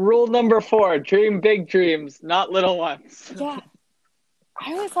 Rule number 4: dream big dreams, not little ones. Yeah,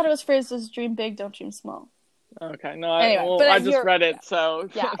 I always thought it was phrased as "dream big, don't dream small." Okay, no, Anyway, I just read it, so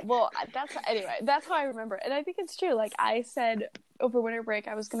yeah. Well, that's how I remember it. And I think it's true. Like I said over winter break,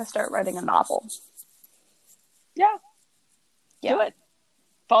 I was gonna start writing a novel. yeah, Yeah, do it.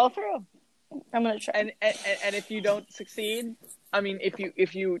 Follow through. I'm gonna try. And if you don't succeed, I mean, if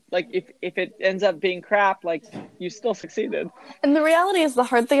you like if it ends up being crap, like you still succeeded. And the reality is, the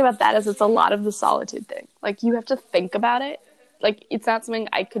hard thing about that is it's a lot of the solitude thing. Like you have to think about it. Like it's not something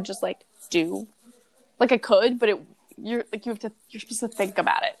I could just like do. Like I could, but you're supposed to think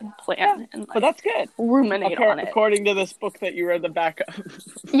about it and plan and like, But that's good. Ruminate on it. According to this book that you read the back of.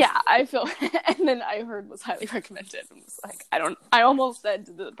 Yeah, I feel, and then I heard was highly recommended, and was like, I almost said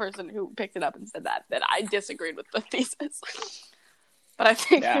to the person who picked it up and said that I disagreed with the thesis, but I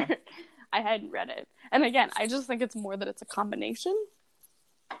figured I hadn't read it, and again, I just think it's more that it's a combination,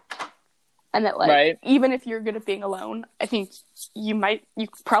 and that like even if you're good at being alone, I think you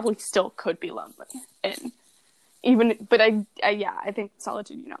probably still could be lonely, and but I think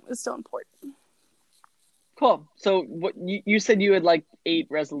solitude, is still important. Cool. So what you said you had like 8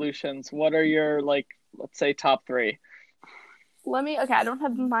 resolutions. What are your like, let's say top 3? I don't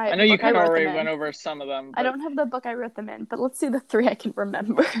have I know you kind of already went over some of them. But... I don't have the book I wrote them in, but let's see the 3 I can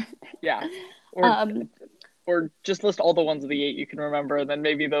remember. Yeah. Or just list all the ones of the 8 you can remember, and then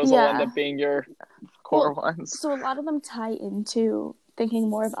maybe those will end up being your core ones. So a lot of them tie into thinking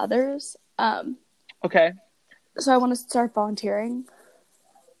more of others. Okay. So I want to start volunteering.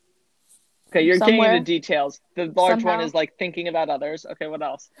 Okay, you're getting into details. The large one is like thinking about others. Okay, what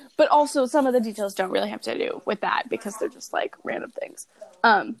else? But also some of the details don't really have to do with that because they're just like random things.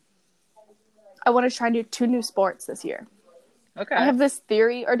 I want to try to do 2 new sports this year. Okay. I have this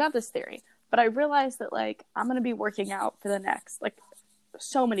theory, or not this theory, but I realized that like I'm going to be working out for the next like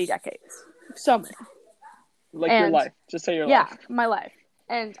so many decades. So many. Like your life. Just say your life. Yeah, my life.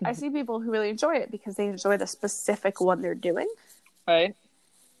 And I see people who really enjoy it because they enjoy the specific one they're doing. Right.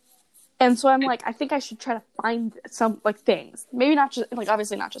 And so I'm like, I think I should try to find some, like, things. Maybe not just, like,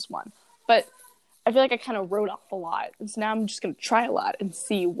 obviously not just one. But I feel like I kind of wrote off a lot. And so now I'm just going to try a lot and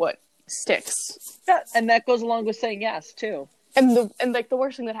see what sticks. Yeah, and that goes along with saying yes, too. And the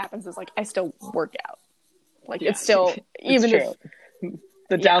worst thing that happens is, like, I still work out. Like, it's still, even true. If...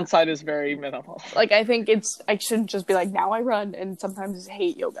 The downside is very minimal. Like, I think I shouldn't just be like, now I run and sometimes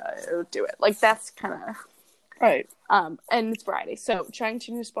hate yoga or do it. Like, that's kind of... Right. And it's variety. So trying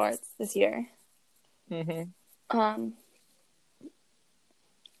 2 new sports this year. Mm-hmm.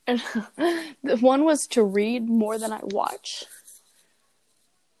 And the one was to read more than I watch.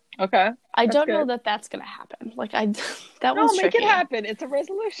 Okay. I don't know that that's gonna happen. Like one's make tricky. It happen. It's a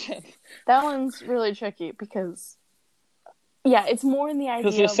resolution. That one's really tricky because it's more in the idea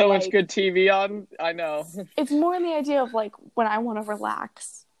because there's so much good TV on. I know. It's more in the idea of like when I want to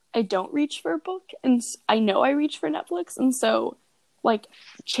relax, I don't reach for a book, and I know I reach for Netflix, and so like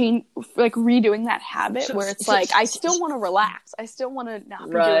redoing that habit where it's like I still want to relax, I still want to not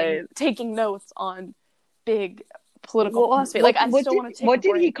be taking notes on big political philosophy. Like I still want to take. What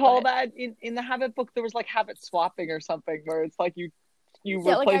did he call that in the habit book? There was like habit swapping or something where it's like you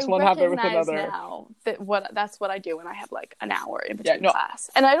replace one habit with another. Now that's what I do when I have like an hour in between class,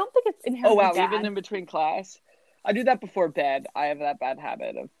 and I don't think it's inherently bad. Even in between class. I do that before bed. I have that bad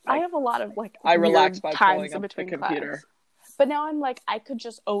habit of. Like, I have a lot of like. I relax by times pulling up the computer. Class. But now I'm like, I could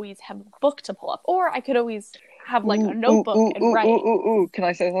just always have a book to pull up, or I could always have like a notebook and write. Can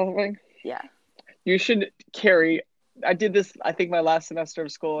I say something? Yeah. You should carry. I did this. I think my last semester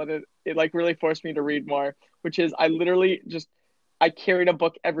of school, and it like really forced me to read more. Which is, I literally I carried a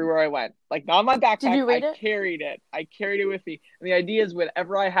book everywhere I went. Like, not in my backpack. Did you read it? I carried it with me. And the idea is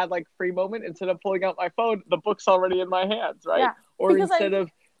whenever I had, like, free moment, instead of pulling out my phone, the book's already in my hands, right? Yeah, or instead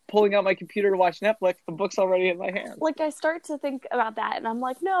of pulling out my computer to watch Netflix. The book's already in my hands. Like, I start to think about that, and I'm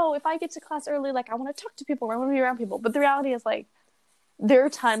like, no, if I get to class early, like, I want to talk to people, or I want to be around people. But the reality is, like, there are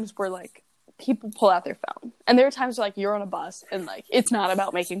times where, like, people pull out their phone, and there are times where, like, you're on a bus, and, like, it's not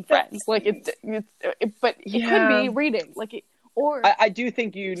about making friends. Like, but it could be reading, like, or I do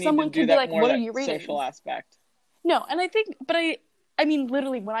think you need to do that like, more. What are you reading? Social aspect. No, and I think, but I mean,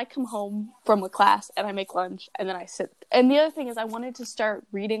 literally, when I come home from a class and I make lunch and then I sit, and the other thing is, I wanted to start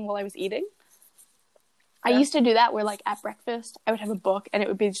reading while I was eating. I used to do that where, like, at breakfast, I would have a book, and it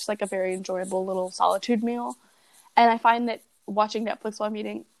would be just, like, a very enjoyable little solitude meal. And I find that watching Netflix while I'm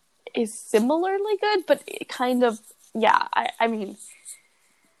eating is similarly good, but it kind of, I mean,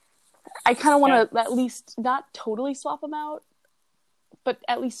 I kind of want to at least not totally swap them out, but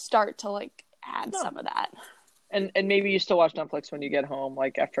at least start to, like, add some of that. And maybe you still watch Netflix when you get home,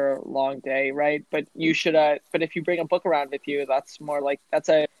 like, after a long day, right? But you should, but if you bring a book around with you, that's more like, it's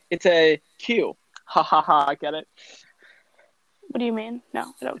a cue. Ha ha ha, get it? What do you mean?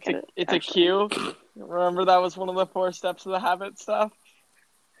 No, I don't get it. It's actually a cue. Remember that was one of the 4 steps of the habit stuff?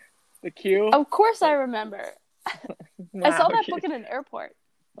 The cue? Of course I remember. I saw that book in an airport.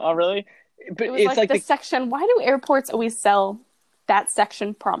 Oh, really? But it was like the section. Why do airports always sell that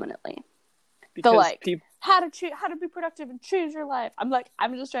section prominently? Because like, how to be productive and choose your life. I'm like,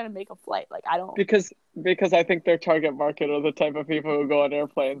 I'm just trying to make a flight. Like, I don't. Because I think their target market are the type of people who go on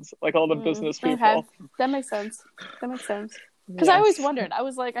airplanes, like all the business people. Okay. That makes sense. Because I always wondered. I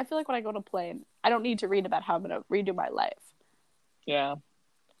was like, I feel like when I go on a plane, I don't need to read about how I'm going to redo my life. Yeah.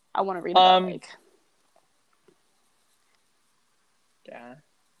 I want to read about, like... Yeah.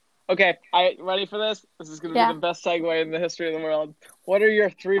 Okay, ready for this? This is going to be the best segue in the history of the world. What are your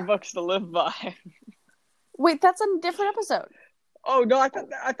 3 books to live by? Wait, that's a different episode. Oh no! I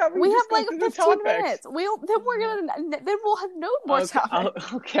thought we have like 15 minutes. Then we'll have no more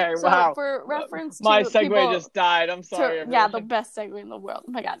topics. Okay, so wow. For reference to my segue just died. I'm sorry. The best segue in the world.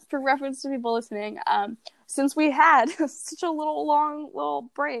 Oh my god! For reference to people listening, since we had such a long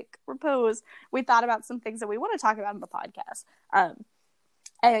break, repose, we thought about some things that we want to talk about in the podcast.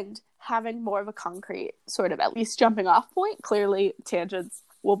 And having more of a concrete sort of at least jumping off point. Clearly, tangents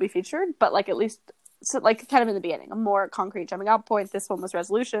will be featured, but like at least. So, like, kind of in the beginning, a more concrete jumping out point. This one was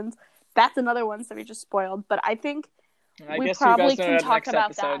resolutions. That's another one, so we just spoiled. But I think we probably can talk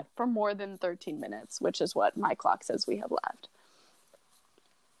about that for more than 13 minutes, which is what my clock says we have left.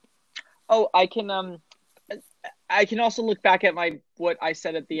 Oh, I can also look back at what I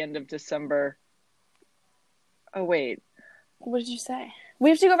said at the end of December. Oh, wait. What did you say?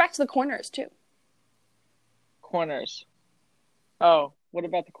 We have to go back to the corners, too. Corners. Oh, what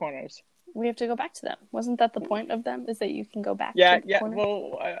about the corners? We have to go back to them. Wasn't that the point of them? Is that you can go back? Yeah.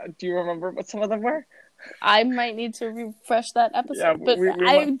 Well, do you remember what some of them were? I might need to refresh that episode, but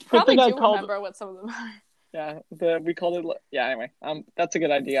I probably do remember what some of them are. Yeah, we called it. Yeah. Anyway, that's a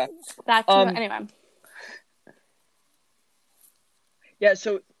good idea. Anyway. Yeah.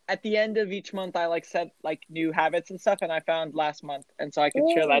 So at the end of each month, I set new habits and stuff, and I found last month, and so I could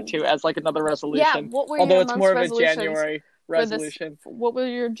share that too as another resolution. Yeah. What were although your it's more of a January resolution. What were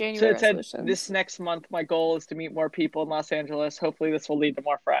your January resolutions? So it said this next month my goal is to meet more people in Los Angeles. Hopefully this will lead to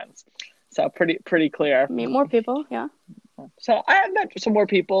more friends. So pretty clear. Meet more people, yeah. So I have met some more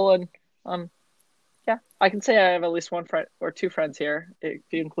people, and I can say I have at least 1 friend or 2 friends here if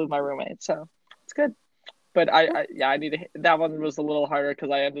you include my roommate. So it's good. But I need to. That one was a little harder because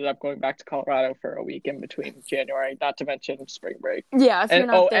I ended up going back to Colorado for a week in between January, not to mention spring break. Yeah, if you're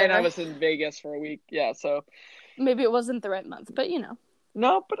not there. And I was in Vegas for a week. Yeah, so. Maybe it wasn't the right month, but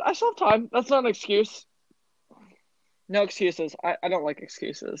No, but I still have time. That's not an excuse. No excuses. I don't like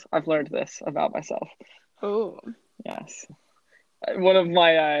excuses. I've learned this about myself. Oh. Yes. One of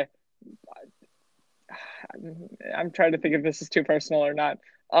my, I'm trying to think if this is too personal or not.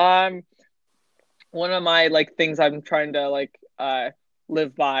 One of my things I'm trying to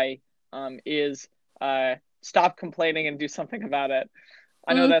live by is stop complaining and do something about it.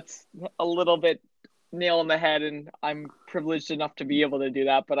 I know that's a little bit nail in the head, and I'm privileged enough to be able to do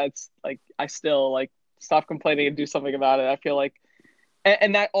that, but I still stop complaining and do something about it. I feel like,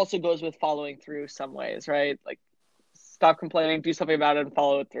 and that also goes with following through some ways, right? Stop complaining, do something about it, and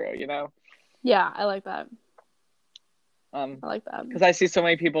follow it through, Yeah, I like that. I like that because I see so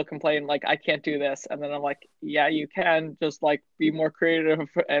many people complain I can't do this, and then I'm like, yeah, you can. Just be more creative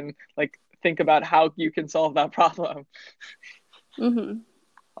and think about how you can solve that problem. Mm-hmm.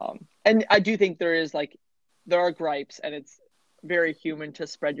 And I do think there are gripes, and it's very human to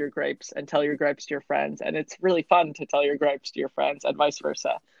spread your gripes and tell your gripes to your friends, and it's really fun to tell your gripes to your friends and vice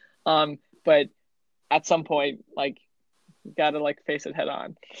versa. But at some point, You gotta like face it head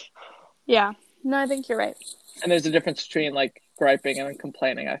on. Yeah. No, I think you're right. And there's a difference between like griping and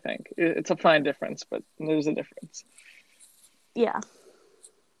complaining. I think it's a fine difference, but there's a difference. Yeah.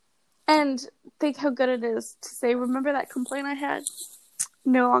 And think how good it is to say, remember that complaint I had?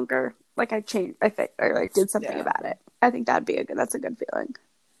 No longer, like, I changed, I think, or like did something about it. I think that's a good feeling.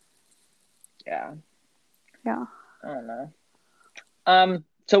 Yeah. Yeah. I don't know.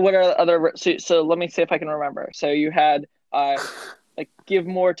 So what are other, so let me see if I can remember. So you had, like give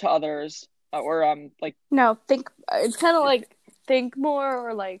more to others, or, like. No, it's kind of like think more,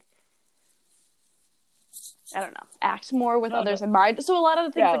 or like, I don't know, act more with others in mind. So a lot of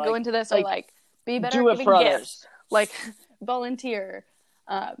the things that go into this are like be better at giving gifts, like volunteer.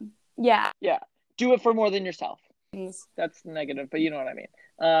 Yeah. Yeah. Do it for more than yourself. That's negative, but you know what I mean.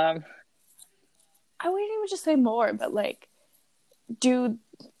 I wouldn't even just say more, but like do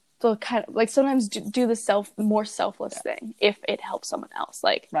the kind of like sometimes do the more selfless thing if it helps someone else.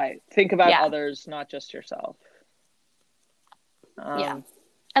 Like think about others, not just yourself. Yeah.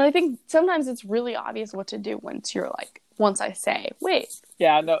 And I think sometimes it's really obvious what to do once I say, wait.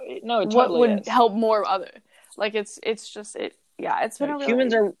 Yeah, no, it totally what would is. help more other. Like it's just it. Yeah, it's been a really,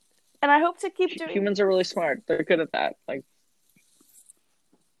 humans are, and I hope to keep doing. Humans are really smart. They're good at that. Like,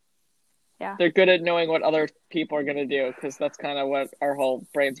 yeah, they're good at knowing what other people are gonna do because that's kind of what our whole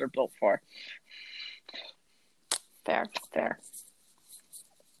brains are built for. Fair.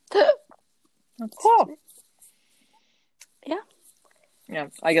 Cool. Yeah. Yeah,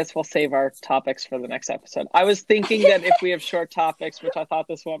 I guess we'll save our topics for the next episode. I was thinking that if we have short topics, which I thought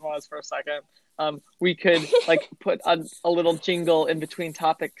this one was for a second, we could like put a little jingle in between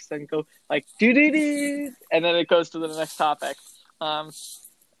topics and go like do do do, and then it goes to the next topic.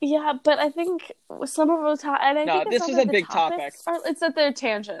 Yeah, but I think some of those this is a big topic. It's that they're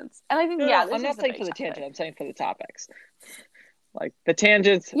tangents, and I think I'm not saying for the tangent. I'm saying for the topics. Like the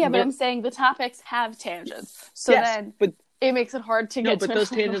tangents. Yeah, but I'm saying the topics have tangents, so then but it makes it hard to get. No, but those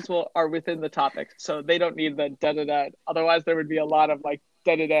tangents are within the topic, so they don't need the da da da. Otherwise, there would be a lot of like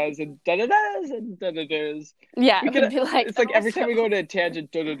da da das and da da das and da da das. Yeah, it would be like it's like every time we go to a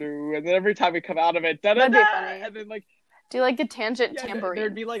tangent, da da do, and then every time we come out of it, da da da, and then like do like a tangent tambourine.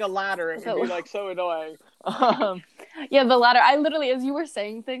 There'd be like a ladder. It would be like so annoying. Yeah, the ladder. I literally, as you were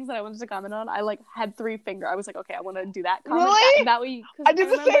saying things that I wanted to comment on, I like had 3 fingers. I was like, okay, I want to do that comment. Really? That way, I did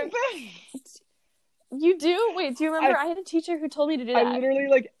the same thing. You do? Wait, do you remember? I had a teacher who told me to do that. I literally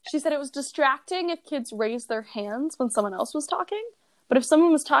like. She said it was distracting if kids raised their hands when someone else was talking, but if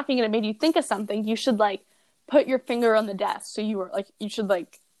someone was talking and it made you think of something, you should like put your finger on the desk. So you should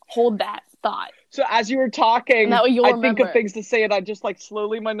like hold that thought. So as you were talking, that way you'll think of things to say, and I just like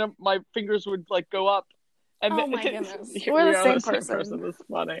slowly my fingers would like go up. And oh my goodness, we're the same person. It's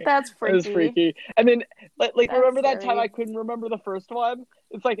funny. That's freaky. It was freaky. And then like remember that scary. time I couldn't remember the first one?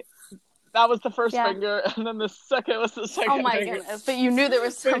 It's like that was the first finger, and then the second was the second. Oh my finger. goodness! But you knew there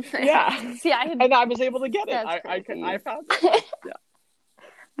was something. Yeah. See, and I was able to get it. I found it. Yeah.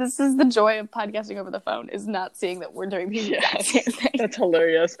 This is the joy of podcasting over the phone, is not seeing that we're doing the exact same thing. That's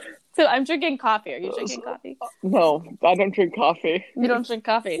hilarious. So I'm drinking coffee. Are you drinking coffee? No, I don't drink coffee. You don't drink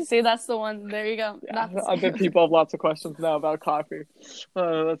coffee. See, that's the one. There you go. Yeah, I bet people have lots of questions now about coffee.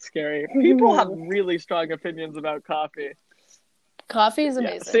 Oh, that's scary. People have really strong opinions about coffee. Coffee is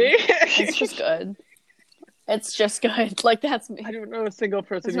amazing. Yeah, see? It's just good. It's just good. Like, that's me. I don't know a single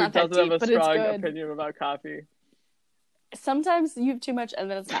person who doesn't have a strong opinion about coffee. Sometimes you have too much and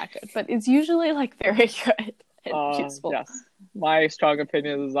then it's not good, but it's usually like very good and useful. Yes. My strong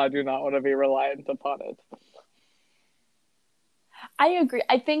opinion is I do not want to be reliant upon it. I agree.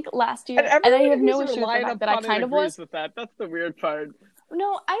 I think last year, and I have no issue with the fact that I kind of was. With that. That's the weird part.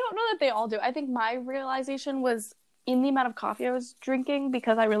 No, I don't know that they all do. I think my realization was in the amount of coffee I was drinking,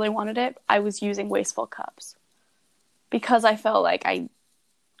 because I really wanted it, I was using wasteful cups. Because I felt like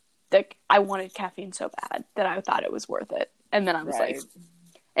I wanted caffeine so bad that I thought it was worth it. And then I was like,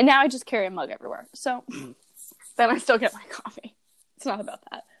 and now I just carry a mug everywhere. So then I still get my coffee. It's not about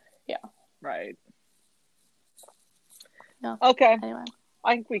that. Yeah. Right. No. Okay. Anyway.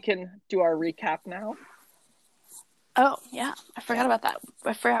 I think we can do our recap now. Oh, yeah. I forgot about that.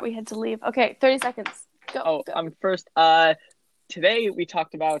 I forgot we had to leave. Okay, 30 seconds. Go. I'm first. Today we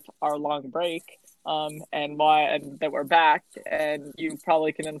talked about our long break. And that we're back, and you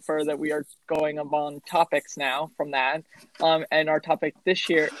probably can infer that we are going on topics now from that. And our topic this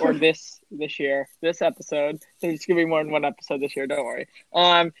year, or this episode, there's gonna be more than one episode this year, don't worry.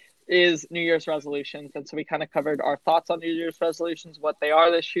 Is New Year's resolutions, and so we kind of covered our thoughts on New Year's resolutions, what they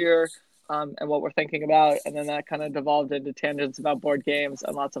are this year, and what we're thinking about, and then that kind of devolved into tangents about board games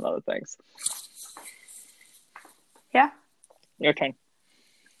and lots of other things. Yeah. Your turn.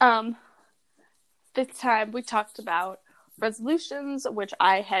 This time we talked about resolutions, which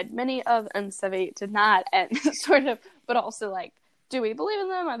I had many of, and Sevi did not, and sort of, but also like, do we believe in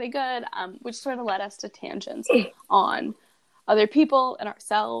them? Are they good? Which sort of led us to tangents on other people and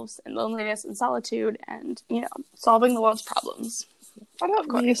ourselves and loneliness and solitude and, you know, solving the world's problems.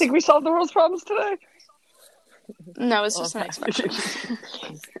 Do you think we solved the world's problems today? No, it's just an expression.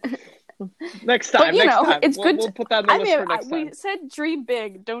 Next time. But, you know, time. it's good. We'll put that in the list for next time. We said dream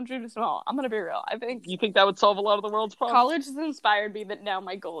big, don't dream small. I'm going to be real. I think. You think that would solve a lot of the world's problems? College has inspired me that now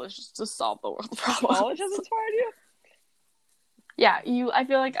my goal is just to solve the world's problems. College has inspired you? Yeah, I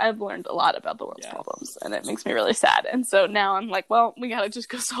feel like I've learned a lot about the world's problems, and it makes me really sad. And so now I'm like, well, we gotta just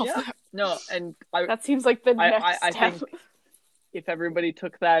go solve them. No, and that seems like the next step. I think if everybody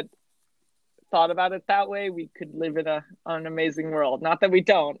thought about it that way, we could live in an amazing world. Not that we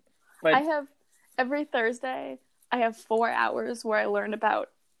don't, but every Thursday, I have 4 hours where I learn about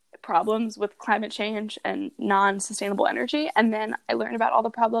problems with climate change and non-sustainable energy, and then I learn about all the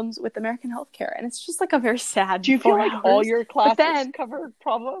problems with American healthcare, and it's just like a very sad. Do you feel like all your classes cover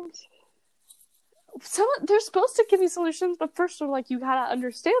problems? They're supposed to give you solutions, but first they're like, you gotta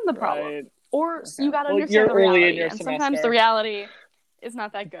understand the problem, or you gotta understand the reality. In your and semester. Sometimes the reality is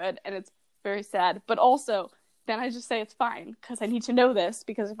not that good, and it's very sad. But also, then I just say it's fine because I need to know this,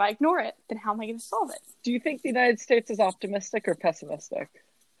 because if I ignore it, then how am I going to solve it? Do you think the United States is optimistic or pessimistic?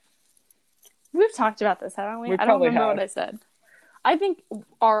 We've talked about this, haven't we? I don't remember what I said. I think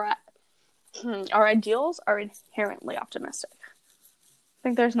our ideals are inherently optimistic. I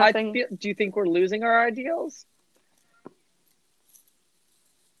think there's nothing... Do you think we're losing our ideals?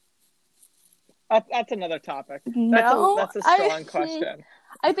 That's another topic. No. That's a strong question.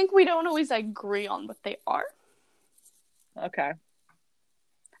 I think we don't always agree on what they are. Okay.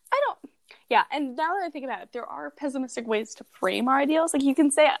 Yeah, and now that I think about it, there are pessimistic ways to frame our ideals. Like, you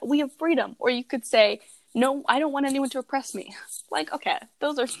can say, we have freedom, or you could say, no, I don't want anyone to oppress me. Like, okay,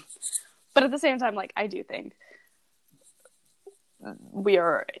 those are... But at the same time, like, I do think we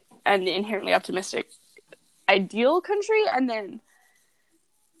are an inherently optimistic ideal country, and then,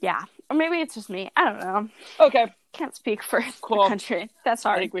 yeah. Or maybe it's just me. I don't know. Okay. Can't speak for the country. That's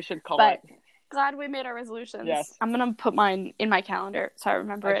hard. I think we should call it. Glad we made our resolutions. Yes. I'm going to put mine in my calendar so I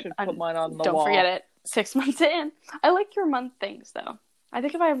remember it. I should put mine on the wall. Don't forget it 6 months in. I like your month things, though. I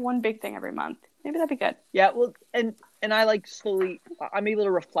think if I have one big thing every month, maybe that'd be good. Yeah, well, and I like slowly, I'm able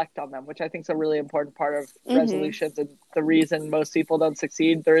to reflect on them, which I think is a really important part of resolutions, and the reason most people don't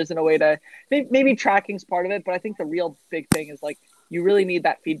succeed. There isn't a way to, maybe tracking's part of it, but I think the real big thing is, like, you really need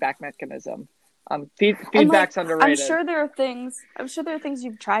that feedback mechanism. Feedback's underrated. I'm sure there are things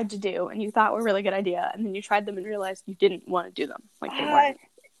you've tried to do and you thought were a really good idea, and then you tried them and realized you didn't want to do them. Like, they weren't.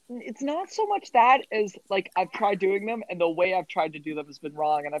 It's not so much that as, like, I've tried doing them and the way I've tried to do them has been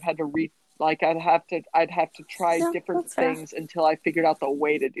wrong, and I've had to I'd have to try different things until I figured out the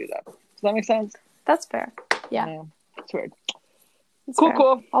way to do them. Does that make sense? That's fair. Yeah. It's weird.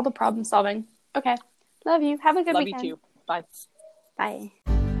 Cool. All the problem solving. Okay. Love you. Have a good weekend. Love you too. Bye. Bye.